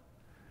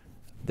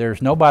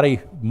 There's nobody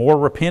more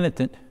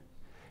repentant.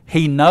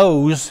 He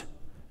knows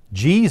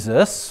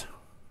Jesus.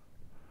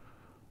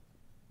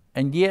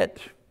 And yet,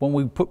 when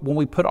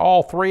we put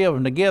all three of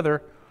them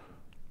together,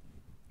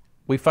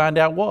 we find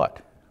out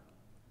what?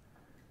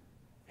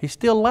 He's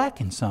still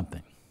lacking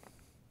something.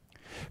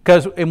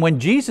 Because when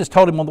Jesus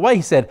told him on the way,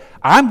 he said,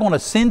 I'm going to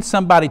send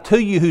somebody to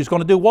you who's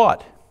going to do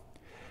what?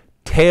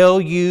 Tell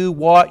you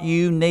what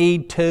you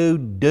need to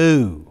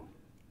do.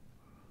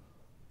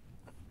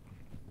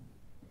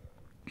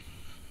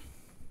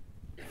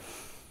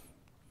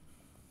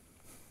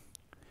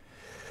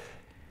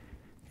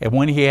 And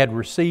when he had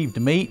received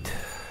meat,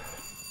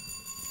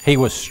 he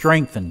was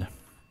strengthened.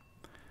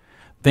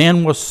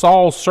 Then was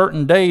Saul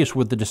certain days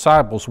with the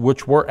disciples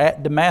which were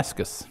at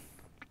Damascus.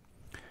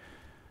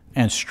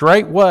 And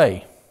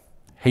straightway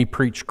he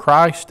preached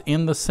Christ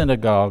in the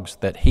synagogues,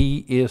 that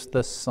he is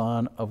the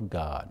Son of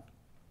God.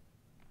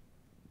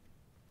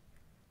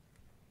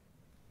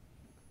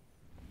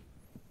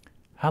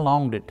 How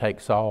long did it take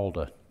Saul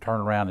to turn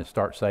around and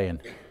start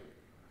saying,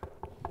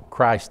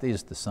 Christ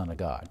is the Son of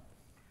God?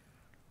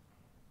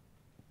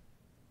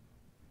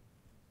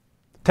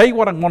 Tell you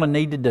what I'm going to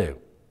need to do.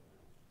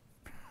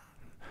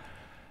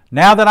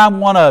 Now that I'm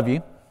one of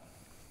you,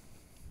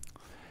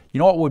 you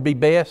know what would be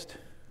best?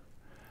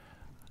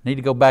 I need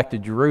to go back to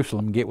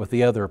Jerusalem and get with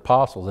the other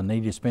apostles and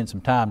need to spend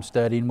some time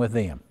studying with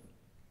them.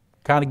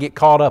 Kind of get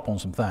caught up on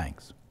some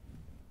things.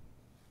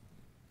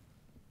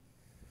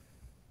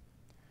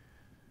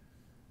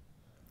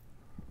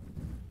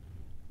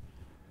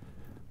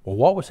 Well,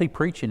 what was he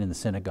preaching in the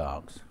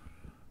synagogues?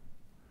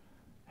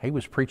 He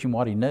was preaching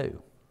what he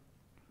knew.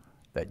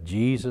 That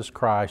Jesus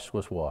Christ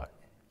was what?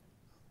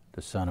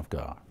 The Son of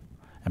God.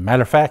 As a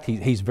matter of fact,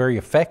 he's very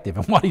effective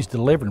in what he's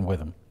delivering with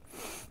them.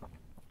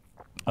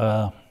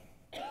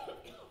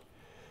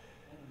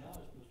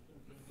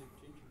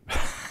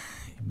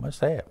 He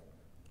must have.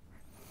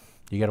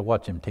 You got to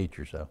watch them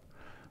teachers, though.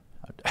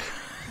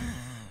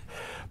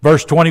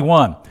 Verse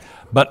 21.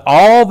 But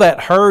all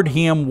that heard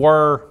him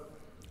were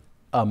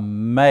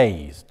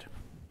amazed,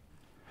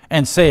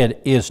 and said,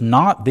 Is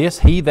not this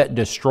he that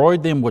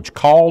destroyed them which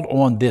called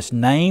on this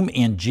name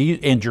in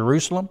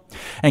Jerusalem,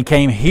 and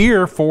came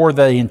here for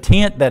the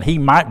intent that he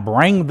might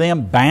bring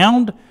them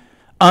bound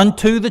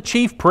unto the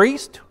chief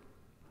priest?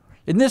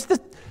 Isn't this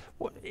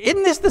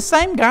the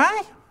same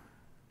guy?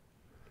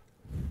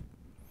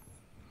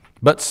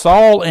 But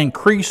Saul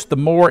increased the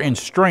more in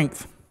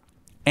strength,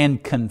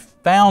 and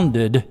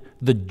confounded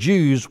the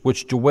Jews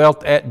which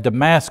dwelt at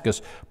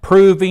Damascus,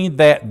 proving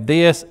that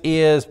this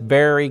is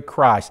very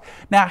Christ.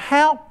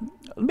 Now,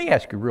 let me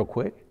ask you real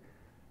quick,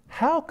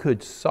 how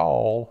could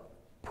Saul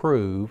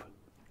prove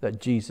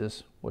that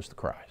Jesus was the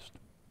Christ?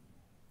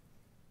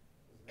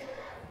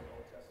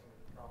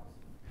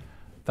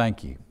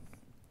 Thank you.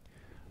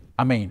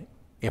 I mean,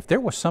 if there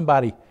was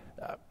somebody,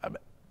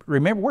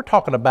 remember, we're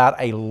talking about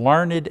a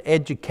learned,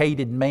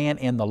 educated man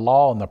in the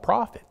law and the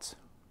prophets.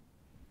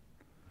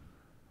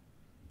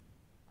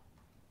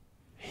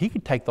 He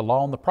could take the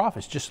law and the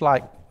prophets just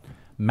like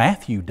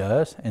Matthew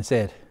does and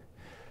said,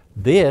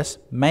 this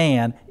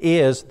man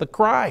is the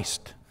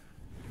Christ.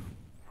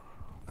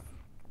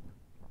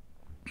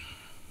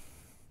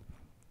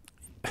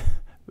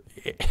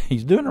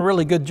 He's doing a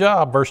really good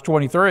job, verse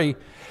 23.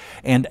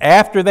 And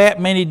after that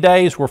many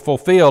days were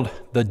fulfilled,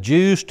 the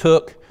Jews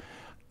took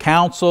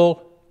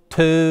counsel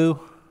to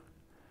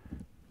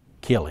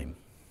kill him.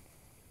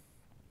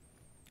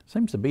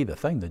 Seems to be the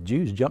thing the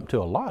Jews jump to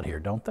a lot here,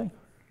 don't they?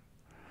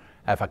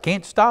 If I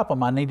can't stop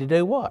them, I need to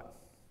do what?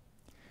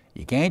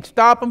 You can't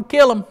stop them,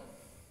 kill them.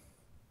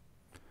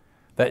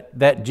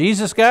 That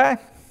Jesus guy,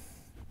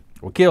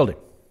 we killed him.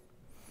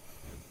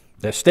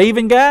 That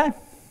Stephen guy,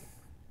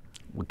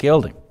 we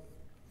killed him.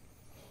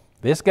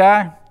 This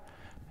guy,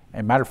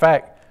 and matter of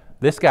fact,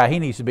 this guy, he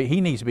needs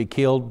to be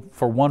killed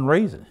for one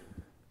reason.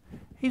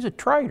 He's a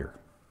traitor.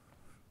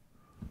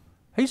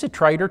 He's a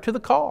traitor to the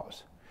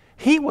cause.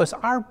 He was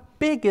our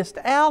biggest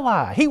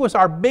ally. He was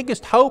our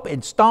biggest hope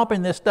in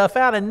stomping this stuff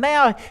out, and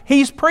now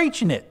he's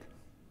preaching it.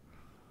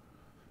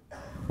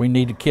 We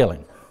need to kill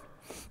him.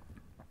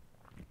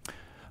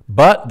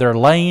 But their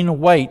laying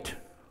wait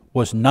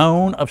was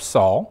known of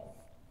Saul,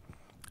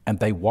 and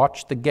they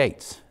watched the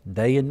gates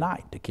day and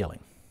night to kill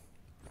him.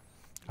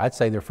 I'd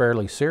say they're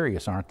fairly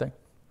serious, aren't they?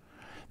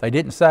 They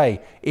didn't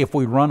say, if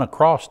we run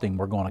across him,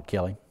 we're going to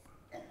kill him.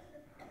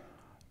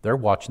 They're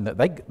watching that.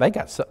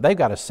 They've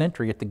got a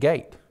sentry at the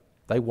gate.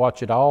 They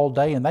watch it all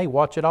day and they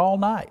watch it all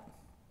night.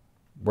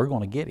 We're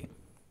going to get him.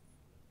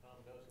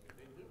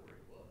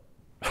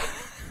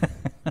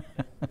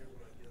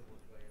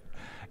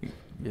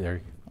 There you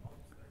go.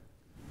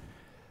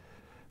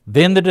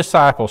 Then the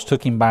disciples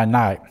took him by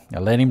night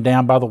and let him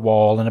down by the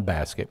wall in a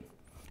basket.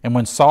 And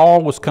when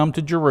Saul was come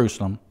to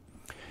Jerusalem,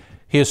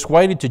 he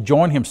persuaded to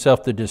join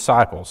himself to the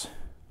disciples,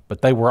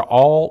 but they were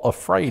all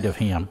afraid of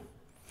him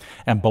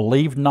and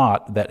believed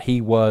not that he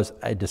was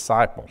a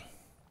disciple.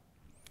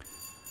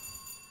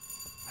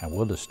 And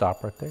we'll just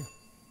stop right there.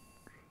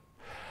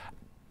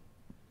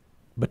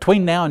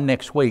 Between now and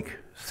next week,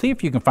 see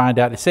if you can find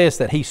out. It says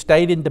that he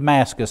stayed in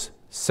Damascus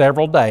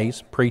several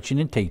days, preaching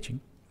and teaching.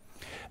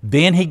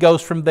 Then he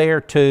goes from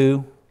there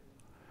to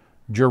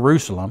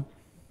Jerusalem,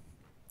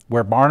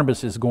 where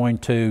Barnabas is going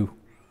to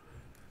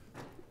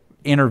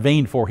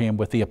intervene for him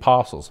with the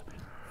apostles.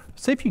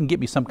 See if you can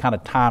get me some kind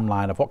of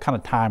timeline of what kind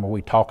of time are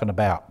we talking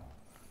about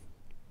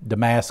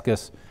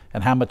Damascus,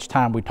 and how much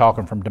time we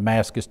talking from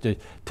Damascus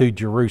to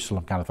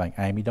Jerusalem kind of thing.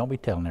 Amy, don't be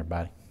telling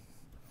everybody.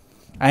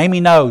 Amy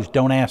knows,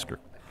 don't ask her.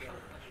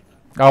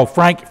 Oh,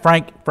 Frank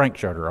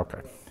showed her, okay.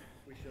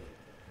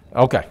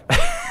 Okay.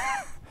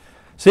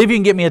 See if you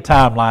can get me a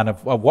timeline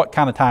of what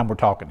kind of time we're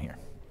talking here.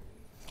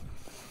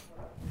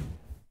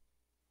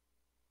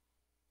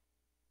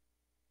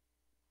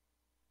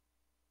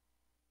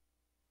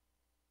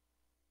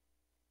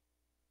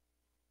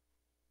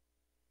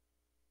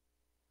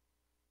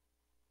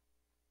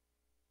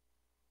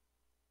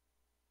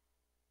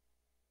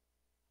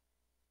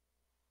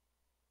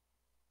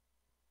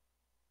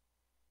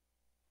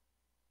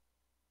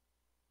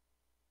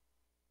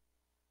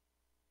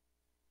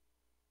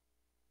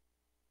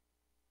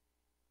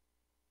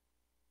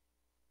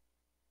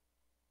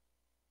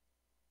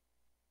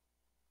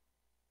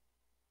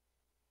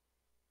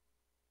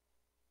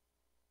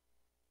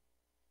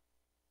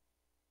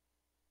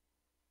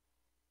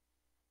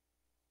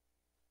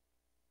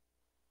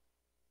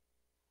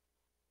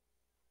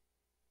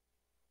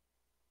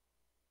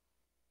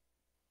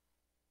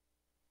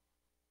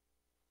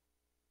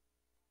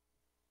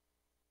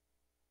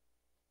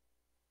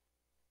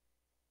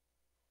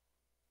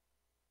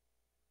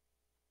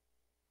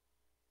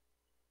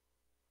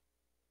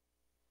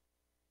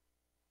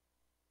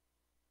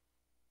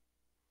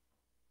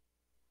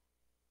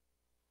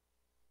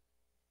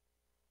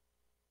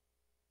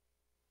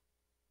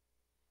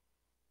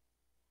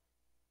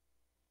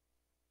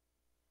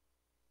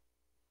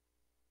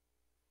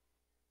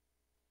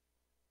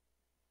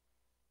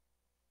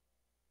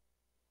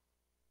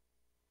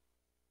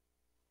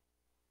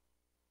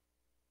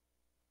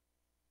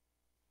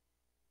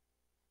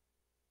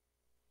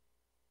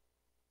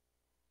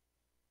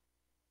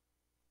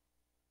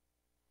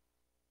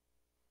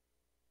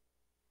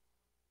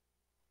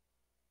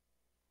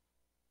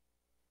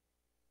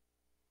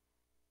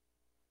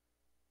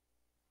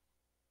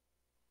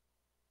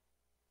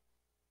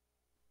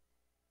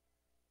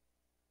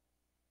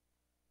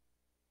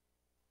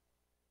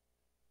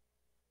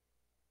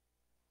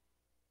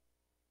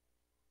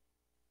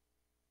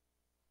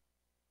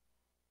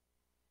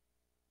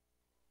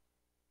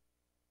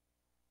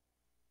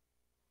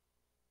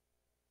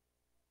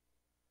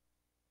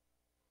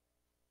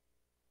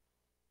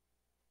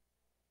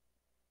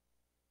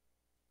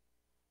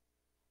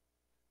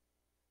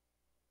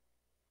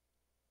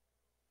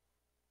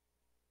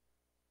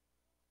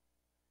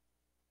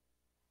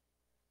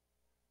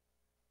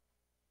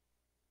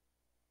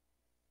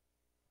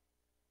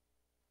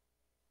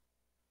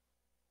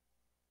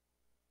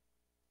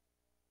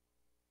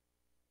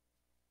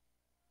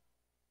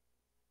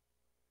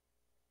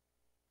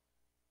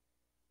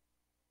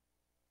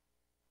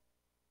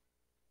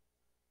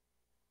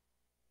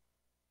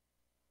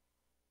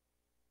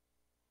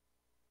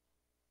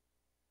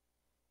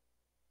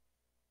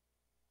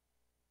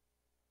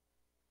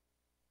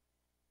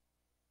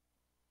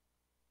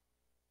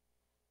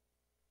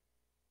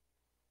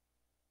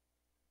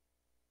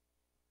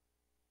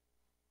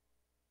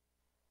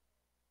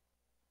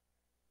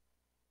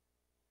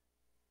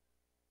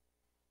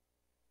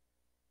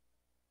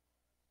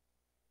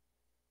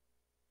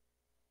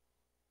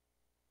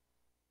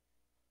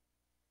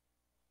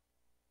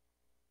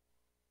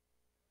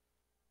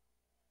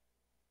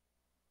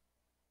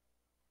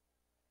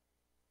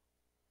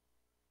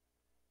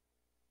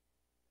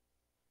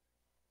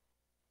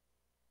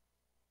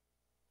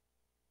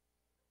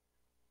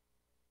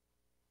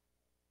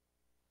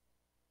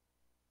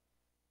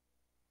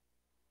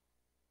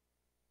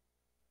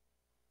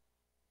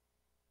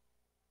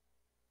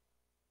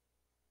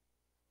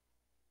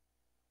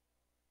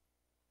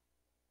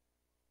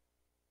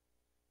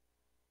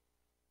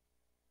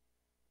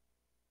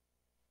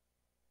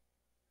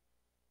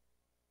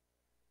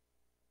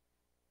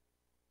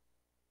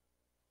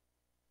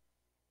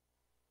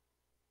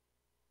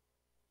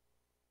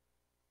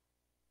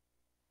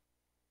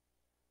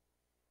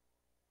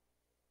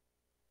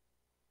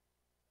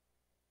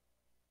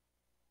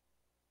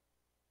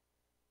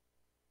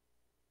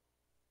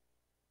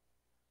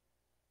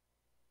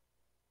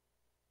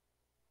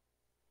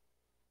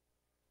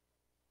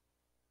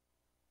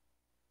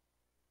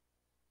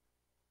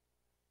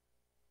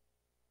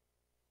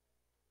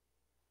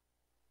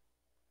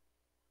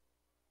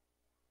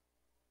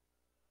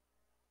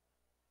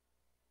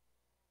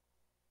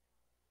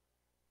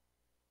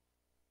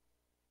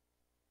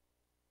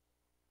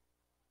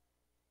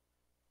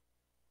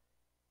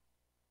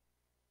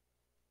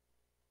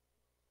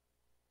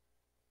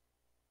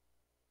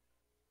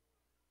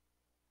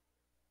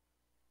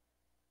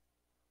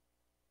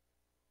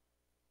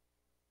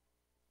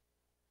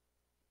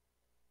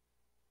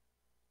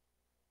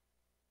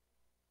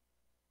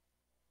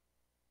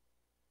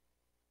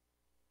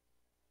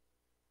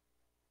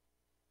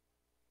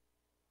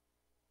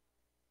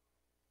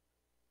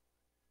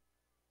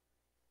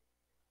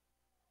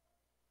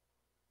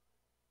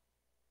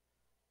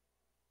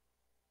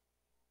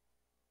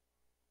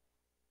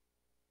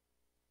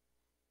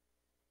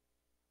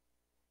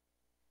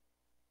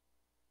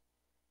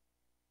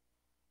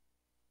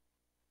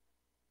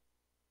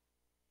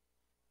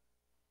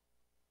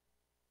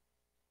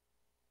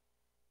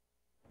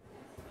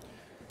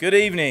 Good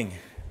evening.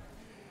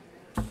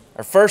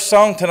 Our first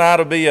song tonight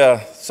will be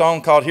a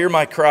song called Hear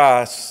My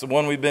Cry. It's the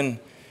one we've been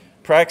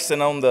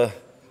practicing on the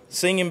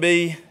singing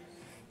bee,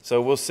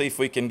 so we'll see if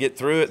we can get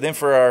through it. Then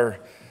for our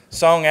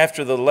song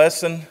after the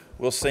lesson,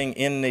 we'll sing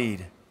In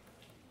Need.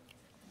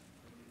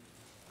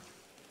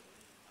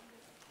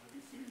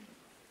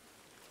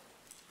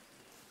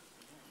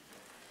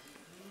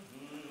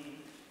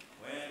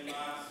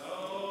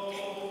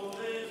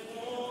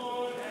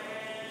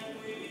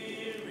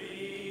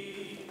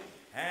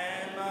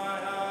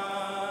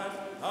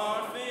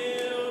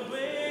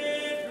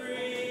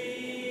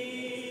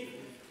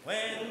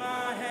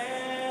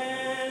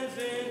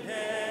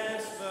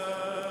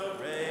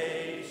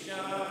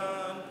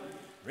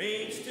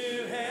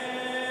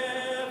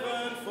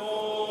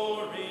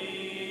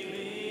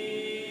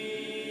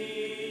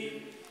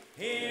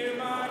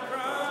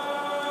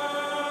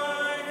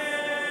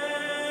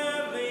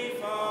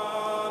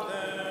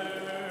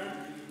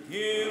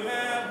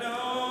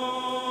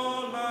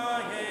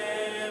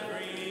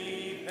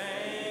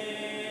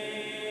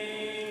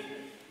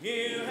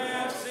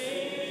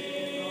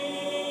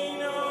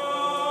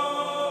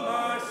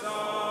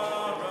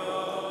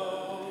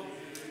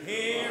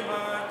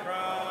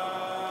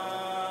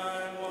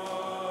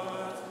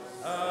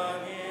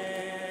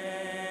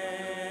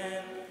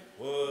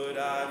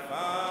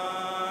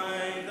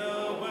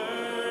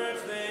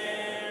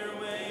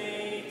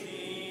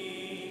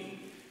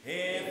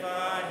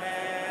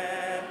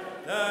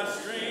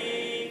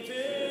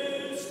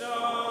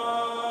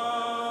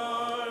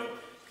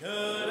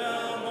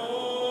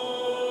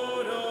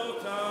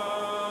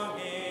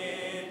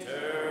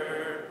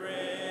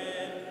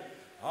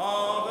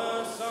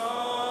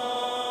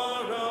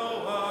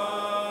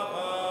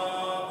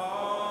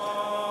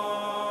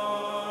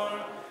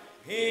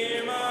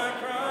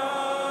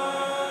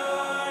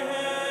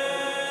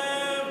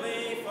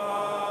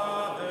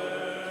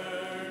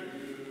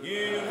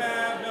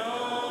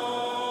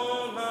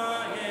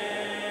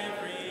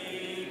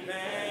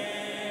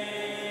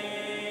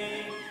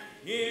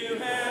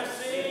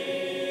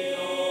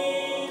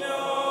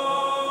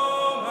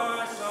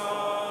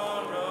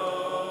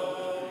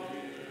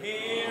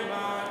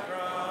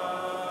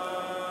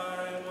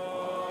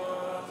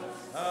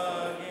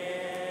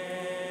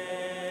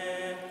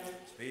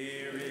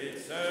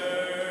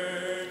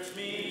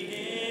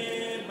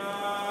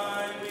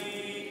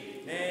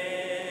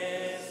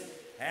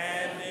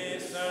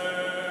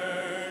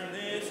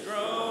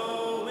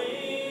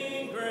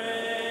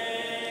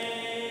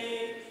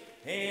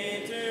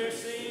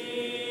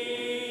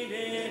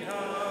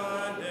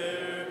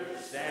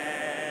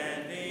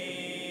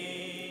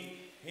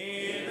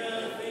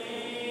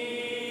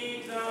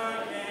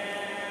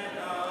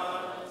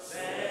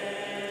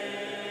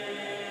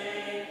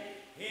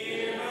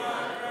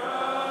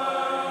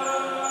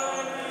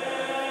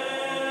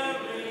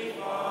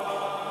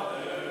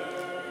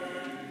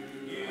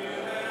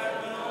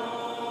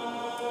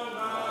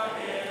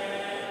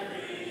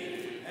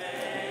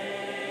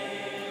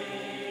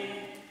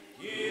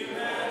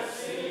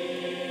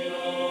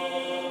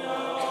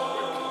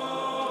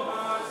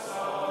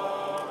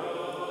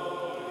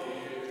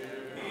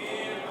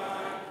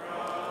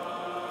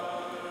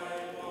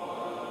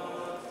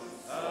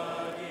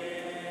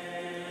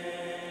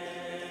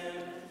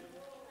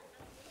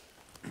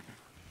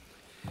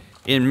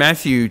 In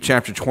Matthew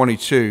chapter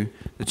 22,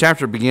 the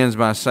chapter begins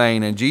by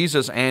saying, "And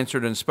Jesus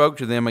answered and spoke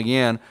to them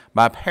again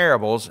by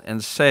parables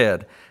and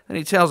said." And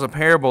he tells a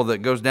parable that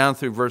goes down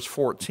through verse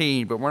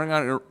 14, but we're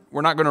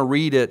not going to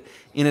read it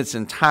in its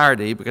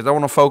entirety because I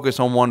want to focus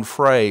on one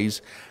phrase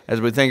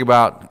as we think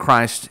about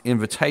Christ's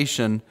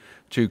invitation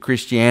to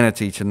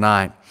Christianity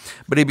tonight.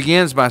 But he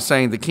begins by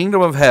saying, "The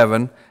kingdom of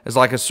heaven is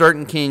like a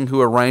certain king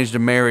who arranged a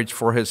marriage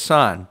for his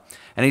son.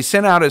 And he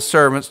sent out his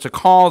servants to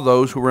call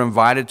those who were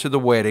invited to the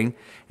wedding,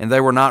 and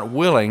they were not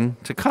willing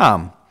to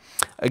come.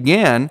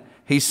 Again,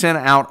 he sent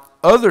out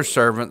other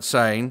servants,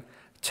 saying,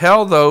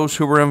 'Tell those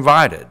who were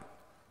invited,'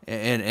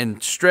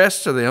 and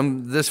stress to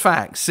them this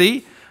fact,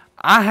 'See,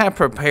 I have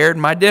prepared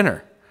my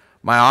dinner.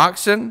 My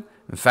oxen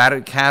and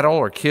fatted cattle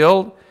are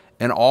killed,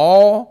 and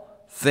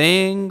all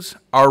things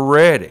are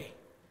ready.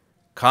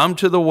 Come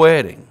to the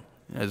wedding.'"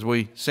 As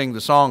we sing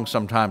the song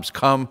sometimes,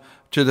 "Come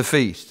to the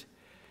feast."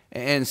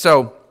 And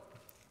so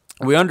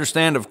we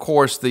understand, of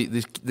course,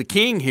 the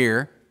king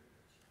here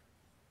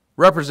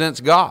represents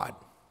God,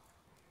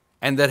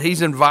 and that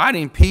he's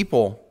inviting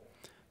people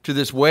to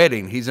this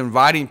wedding. He's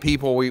inviting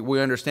people, we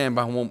understand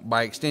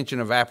by extension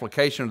of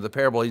application of the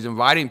parable, he's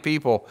inviting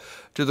people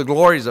to the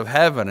glories of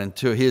heaven and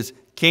to his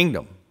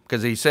kingdom,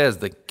 because he says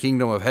the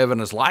kingdom of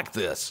heaven is like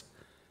this.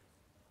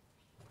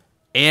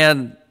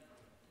 And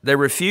they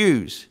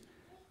refuse.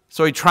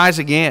 So he tries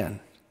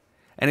again,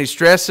 and he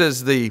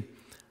stresses the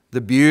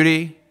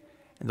beauty,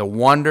 the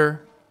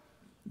wonder,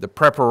 the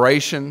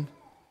preparation,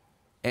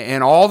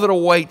 and all that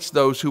awaits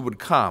those who would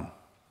come.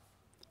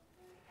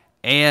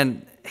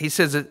 And he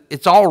says,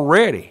 it's all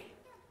ready.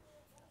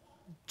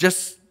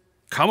 Just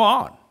come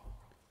on.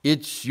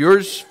 It's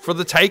yours for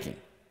the taking.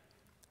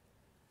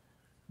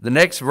 The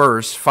next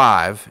verse,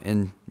 5,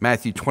 in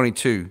Matthew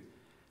 22,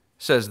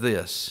 says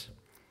this,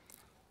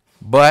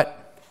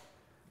 "But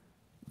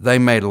they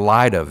made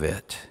light of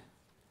it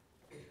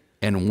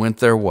and went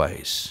their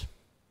ways."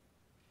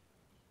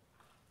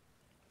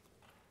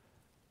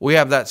 We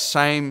have that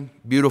same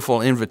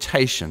beautiful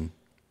invitation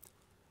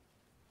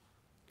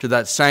to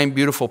that same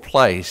beautiful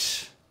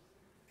place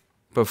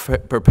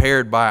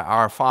prepared by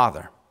our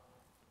Father.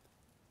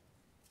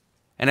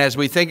 And as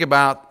we think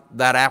about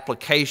that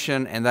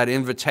application and that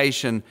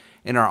invitation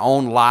in our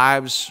own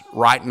lives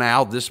right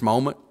now, this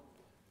moment,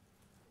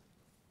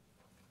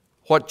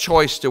 what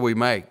choice do we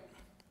make?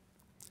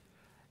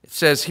 It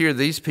says here,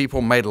 these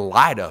people made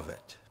light of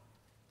it,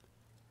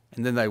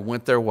 and then they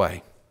went their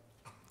way.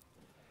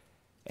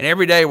 And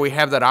every day we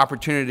have that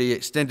opportunity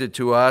extended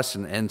to us,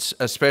 and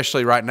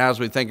especially right now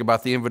as we think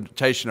about the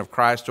invitation of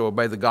Christ to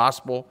obey the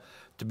gospel,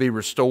 to be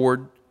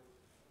restored.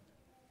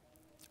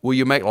 Will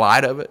you make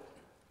light of it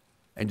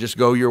and just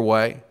go your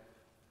way?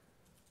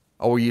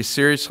 Or will you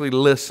seriously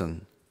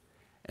listen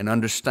and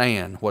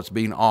understand what's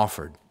being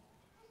offered,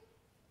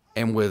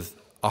 and with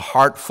a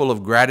heart full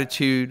of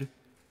gratitude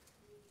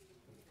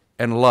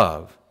and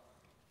love,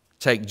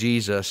 take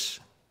Jesus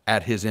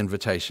at his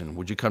invitation?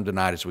 Would you come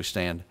tonight as we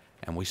stand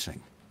and we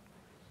sing?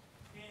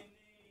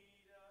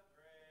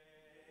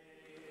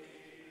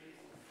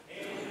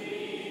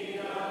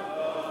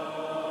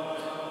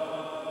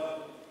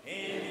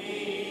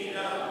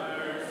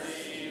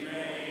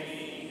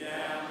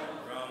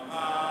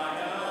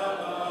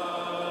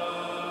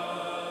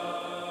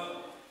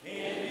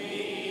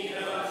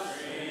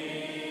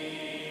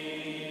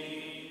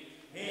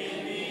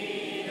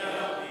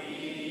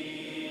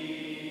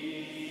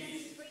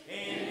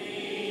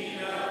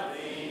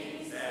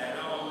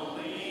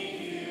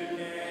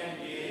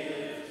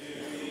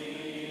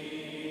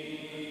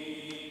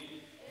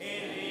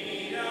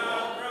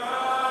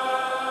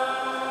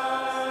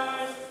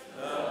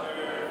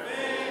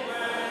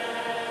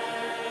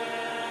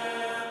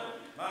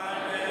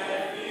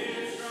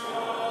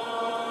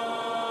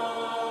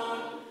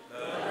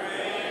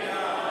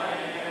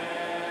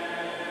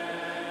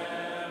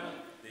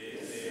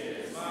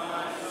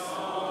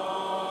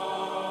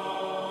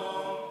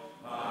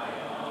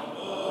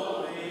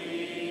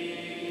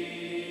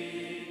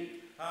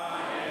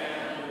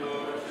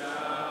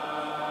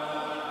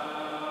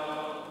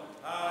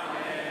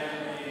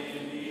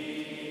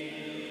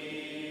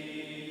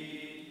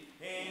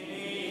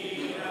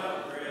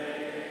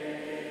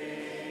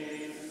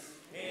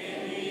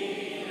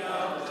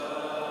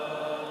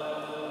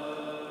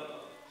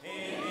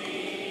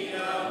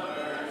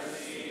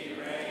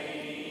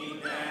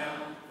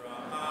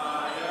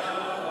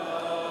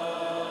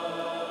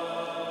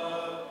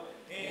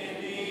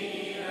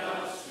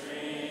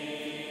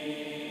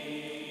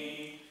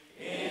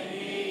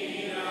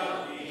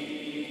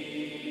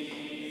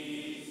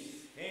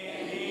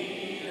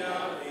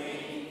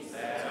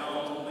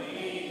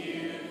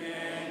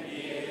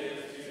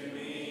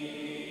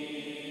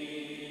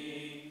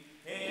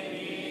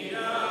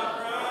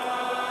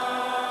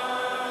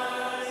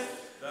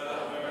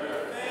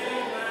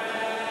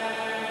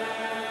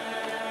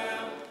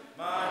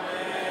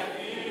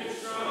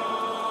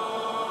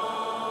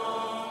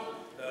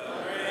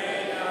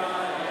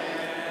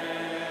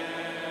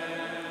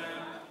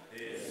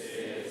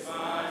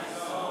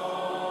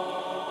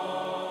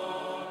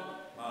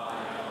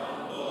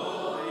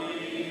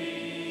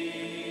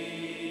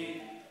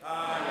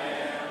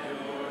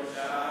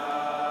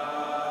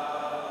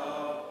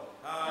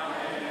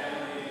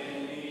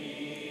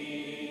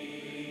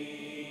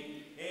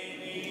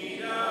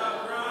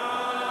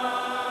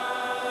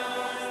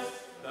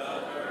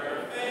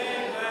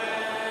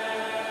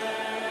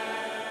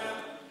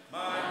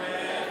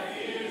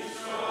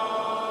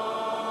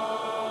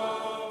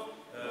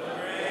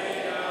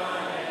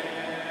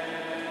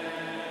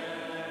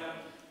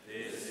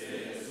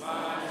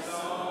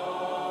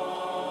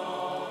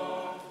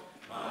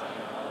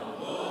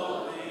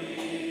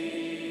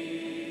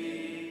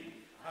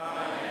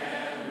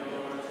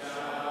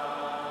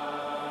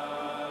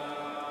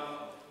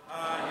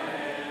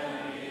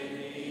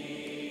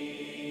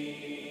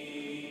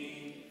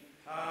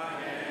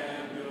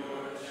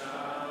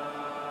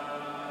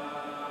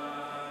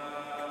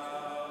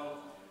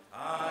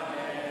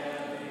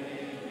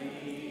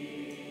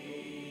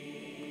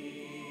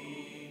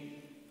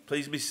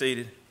 Please be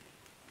seated.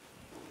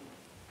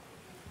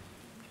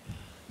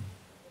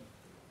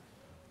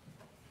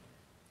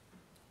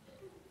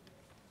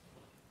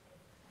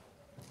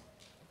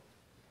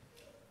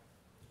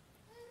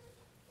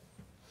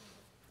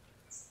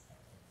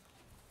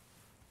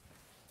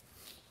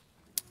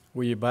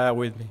 Will you bow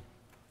with me?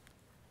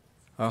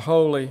 Our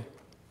holy,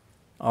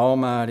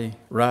 almighty,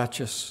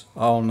 righteous,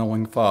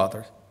 all-knowing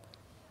Father,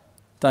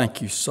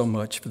 thank you so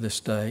much for this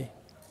day.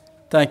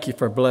 Thank you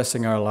for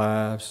blessing our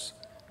lives,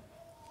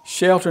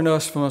 sheltering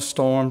us from the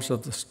storms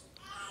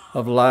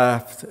of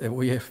life that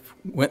we have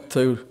went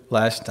through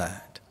last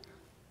night.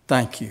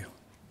 Thank you.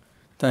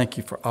 Thank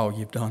you for all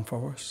you've done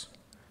for us.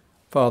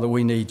 Father,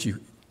 we need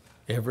you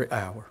every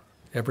hour,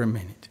 every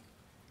minute.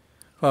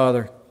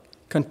 Father,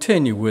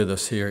 continue with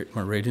us here at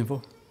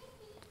Meridianville.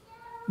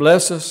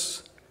 Bless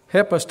us.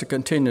 Help us to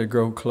continue to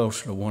grow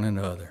closer to one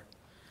another.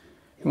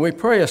 And we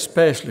pray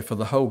especially for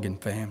the Hogan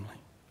family.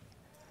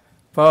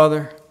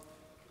 Father,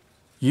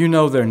 you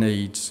know their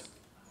needs.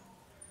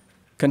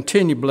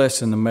 Continue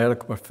blessing the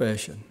medical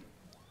profession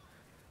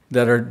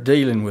that are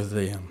dealing with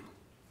them.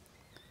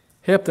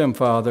 Help them,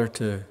 Father,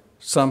 to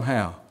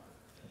somehow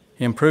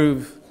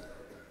improve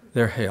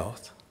their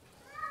health.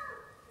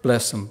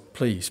 Bless them,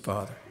 please,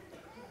 Father.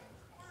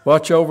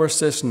 Watch over us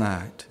this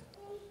night,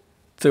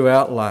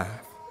 throughout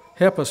life.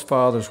 Help us,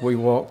 Father, as we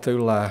walk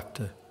through life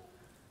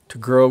to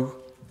grow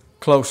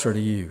closer to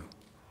you,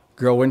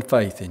 grow in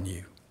faith in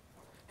you.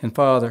 And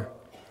Father,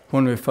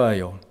 when we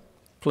fail,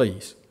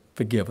 please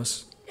forgive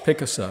us,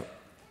 pick us up.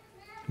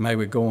 May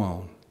we go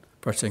on.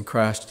 For it's in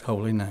Christ's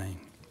holy name.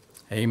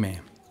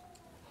 Amen.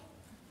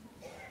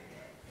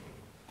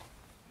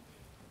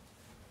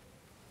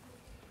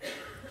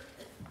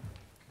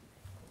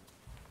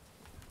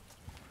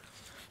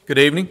 Good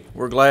evening.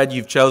 We're glad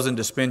you've chosen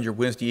to spend your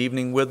Wednesday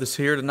evening with us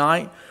here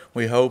tonight.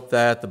 We hope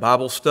that the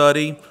Bible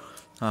study,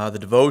 the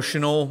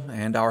devotional,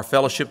 and our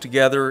fellowship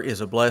together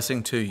is a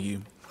blessing to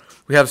you.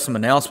 We have some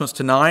announcements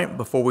tonight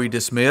before we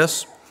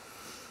dismiss.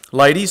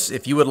 Ladies,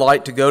 if you would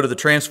like to go to the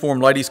Transform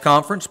Ladies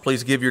Conference,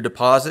 please give your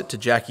deposit to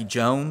Jackie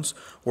Jones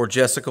or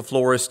Jessica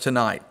Flores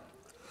tonight.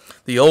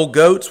 The Old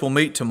Goats will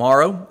meet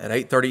tomorrow at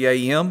 8:30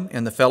 a.m.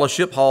 in the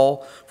Fellowship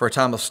Hall for a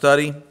time of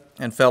study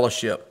and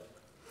fellowship.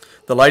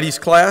 The ladies'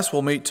 class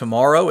will meet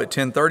tomorrow at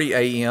 10:30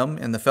 a.m.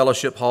 in the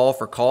Fellowship Hall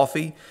for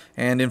coffee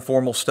and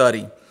informal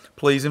study.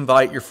 Please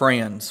invite your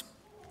friends.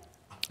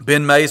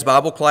 Ben May's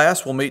Bible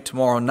class will meet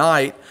tomorrow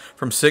night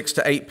from 6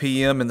 to 8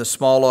 p.m. in the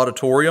small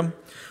auditorium.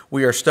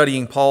 We are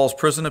studying Paul's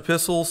prison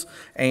epistles,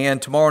 and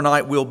tomorrow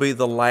night will be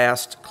the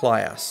last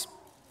class.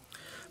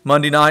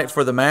 Monday night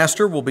for the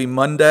Master will be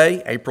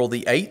Monday, April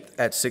the 8th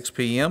at 6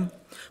 p.m.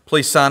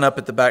 Please sign up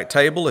at the back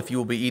table if you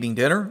will be eating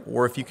dinner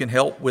or if you can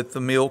help with the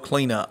meal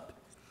cleanup.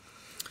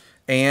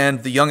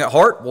 And the Young at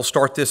Heart will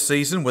start this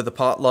season with a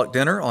potluck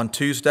dinner on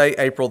Tuesday,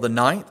 April the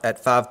 9th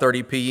at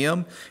 5:30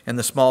 p.m. in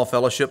the small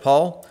fellowship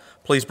hall.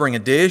 Please bring a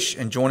dish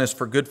and join us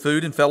for good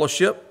food and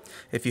fellowship.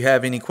 If you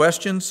have any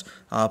questions,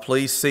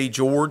 please see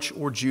George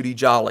or Judy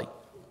Jolly.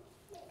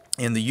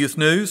 In the youth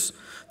news,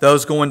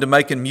 those going to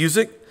Macon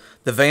Music,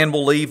 the van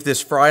will leave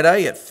this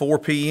Friday at 4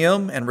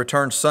 p.m. and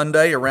return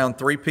Sunday around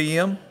 3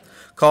 p.m.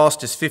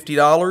 Cost is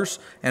 $50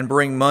 and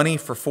bring money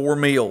for 4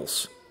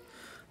 meals.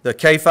 The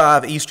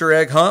K-5 Easter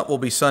egg hunt will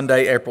be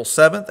Sunday, April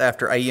 7th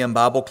after AM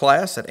Bible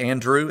class at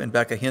Andrew and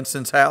Becca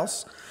Henson's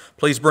house.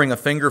 Please bring a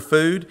finger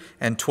food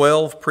and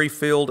 12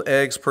 pre-filled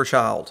eggs per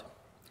child.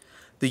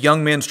 The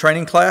Young Men's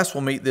Training class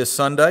will meet this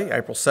Sunday,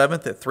 April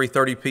 7th at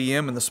 3:30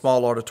 p.m. in the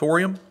small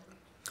auditorium.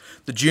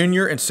 The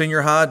Junior and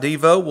Senior High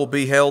Devo will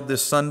be held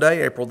this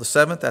Sunday, April the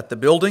 7th at the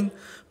building.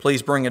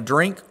 Please bring a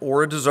drink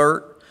or a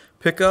dessert.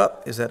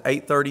 Pickup is at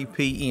 8:30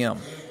 p.m.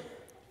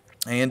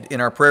 And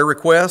in our prayer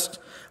request,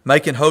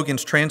 Macon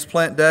Hogan's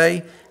Transplant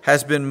Day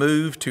has been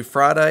moved to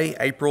Friday,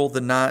 April the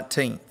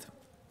 19th.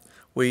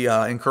 We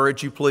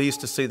encourage you, please,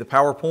 to see the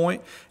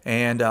PowerPoint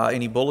and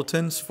any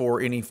bulletins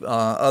for any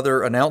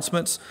other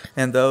announcements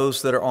and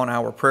those that are on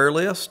our prayer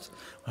list.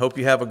 I hope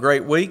you have a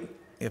great week.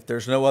 If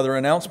there's no other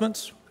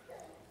announcements,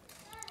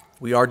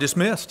 we are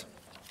dismissed.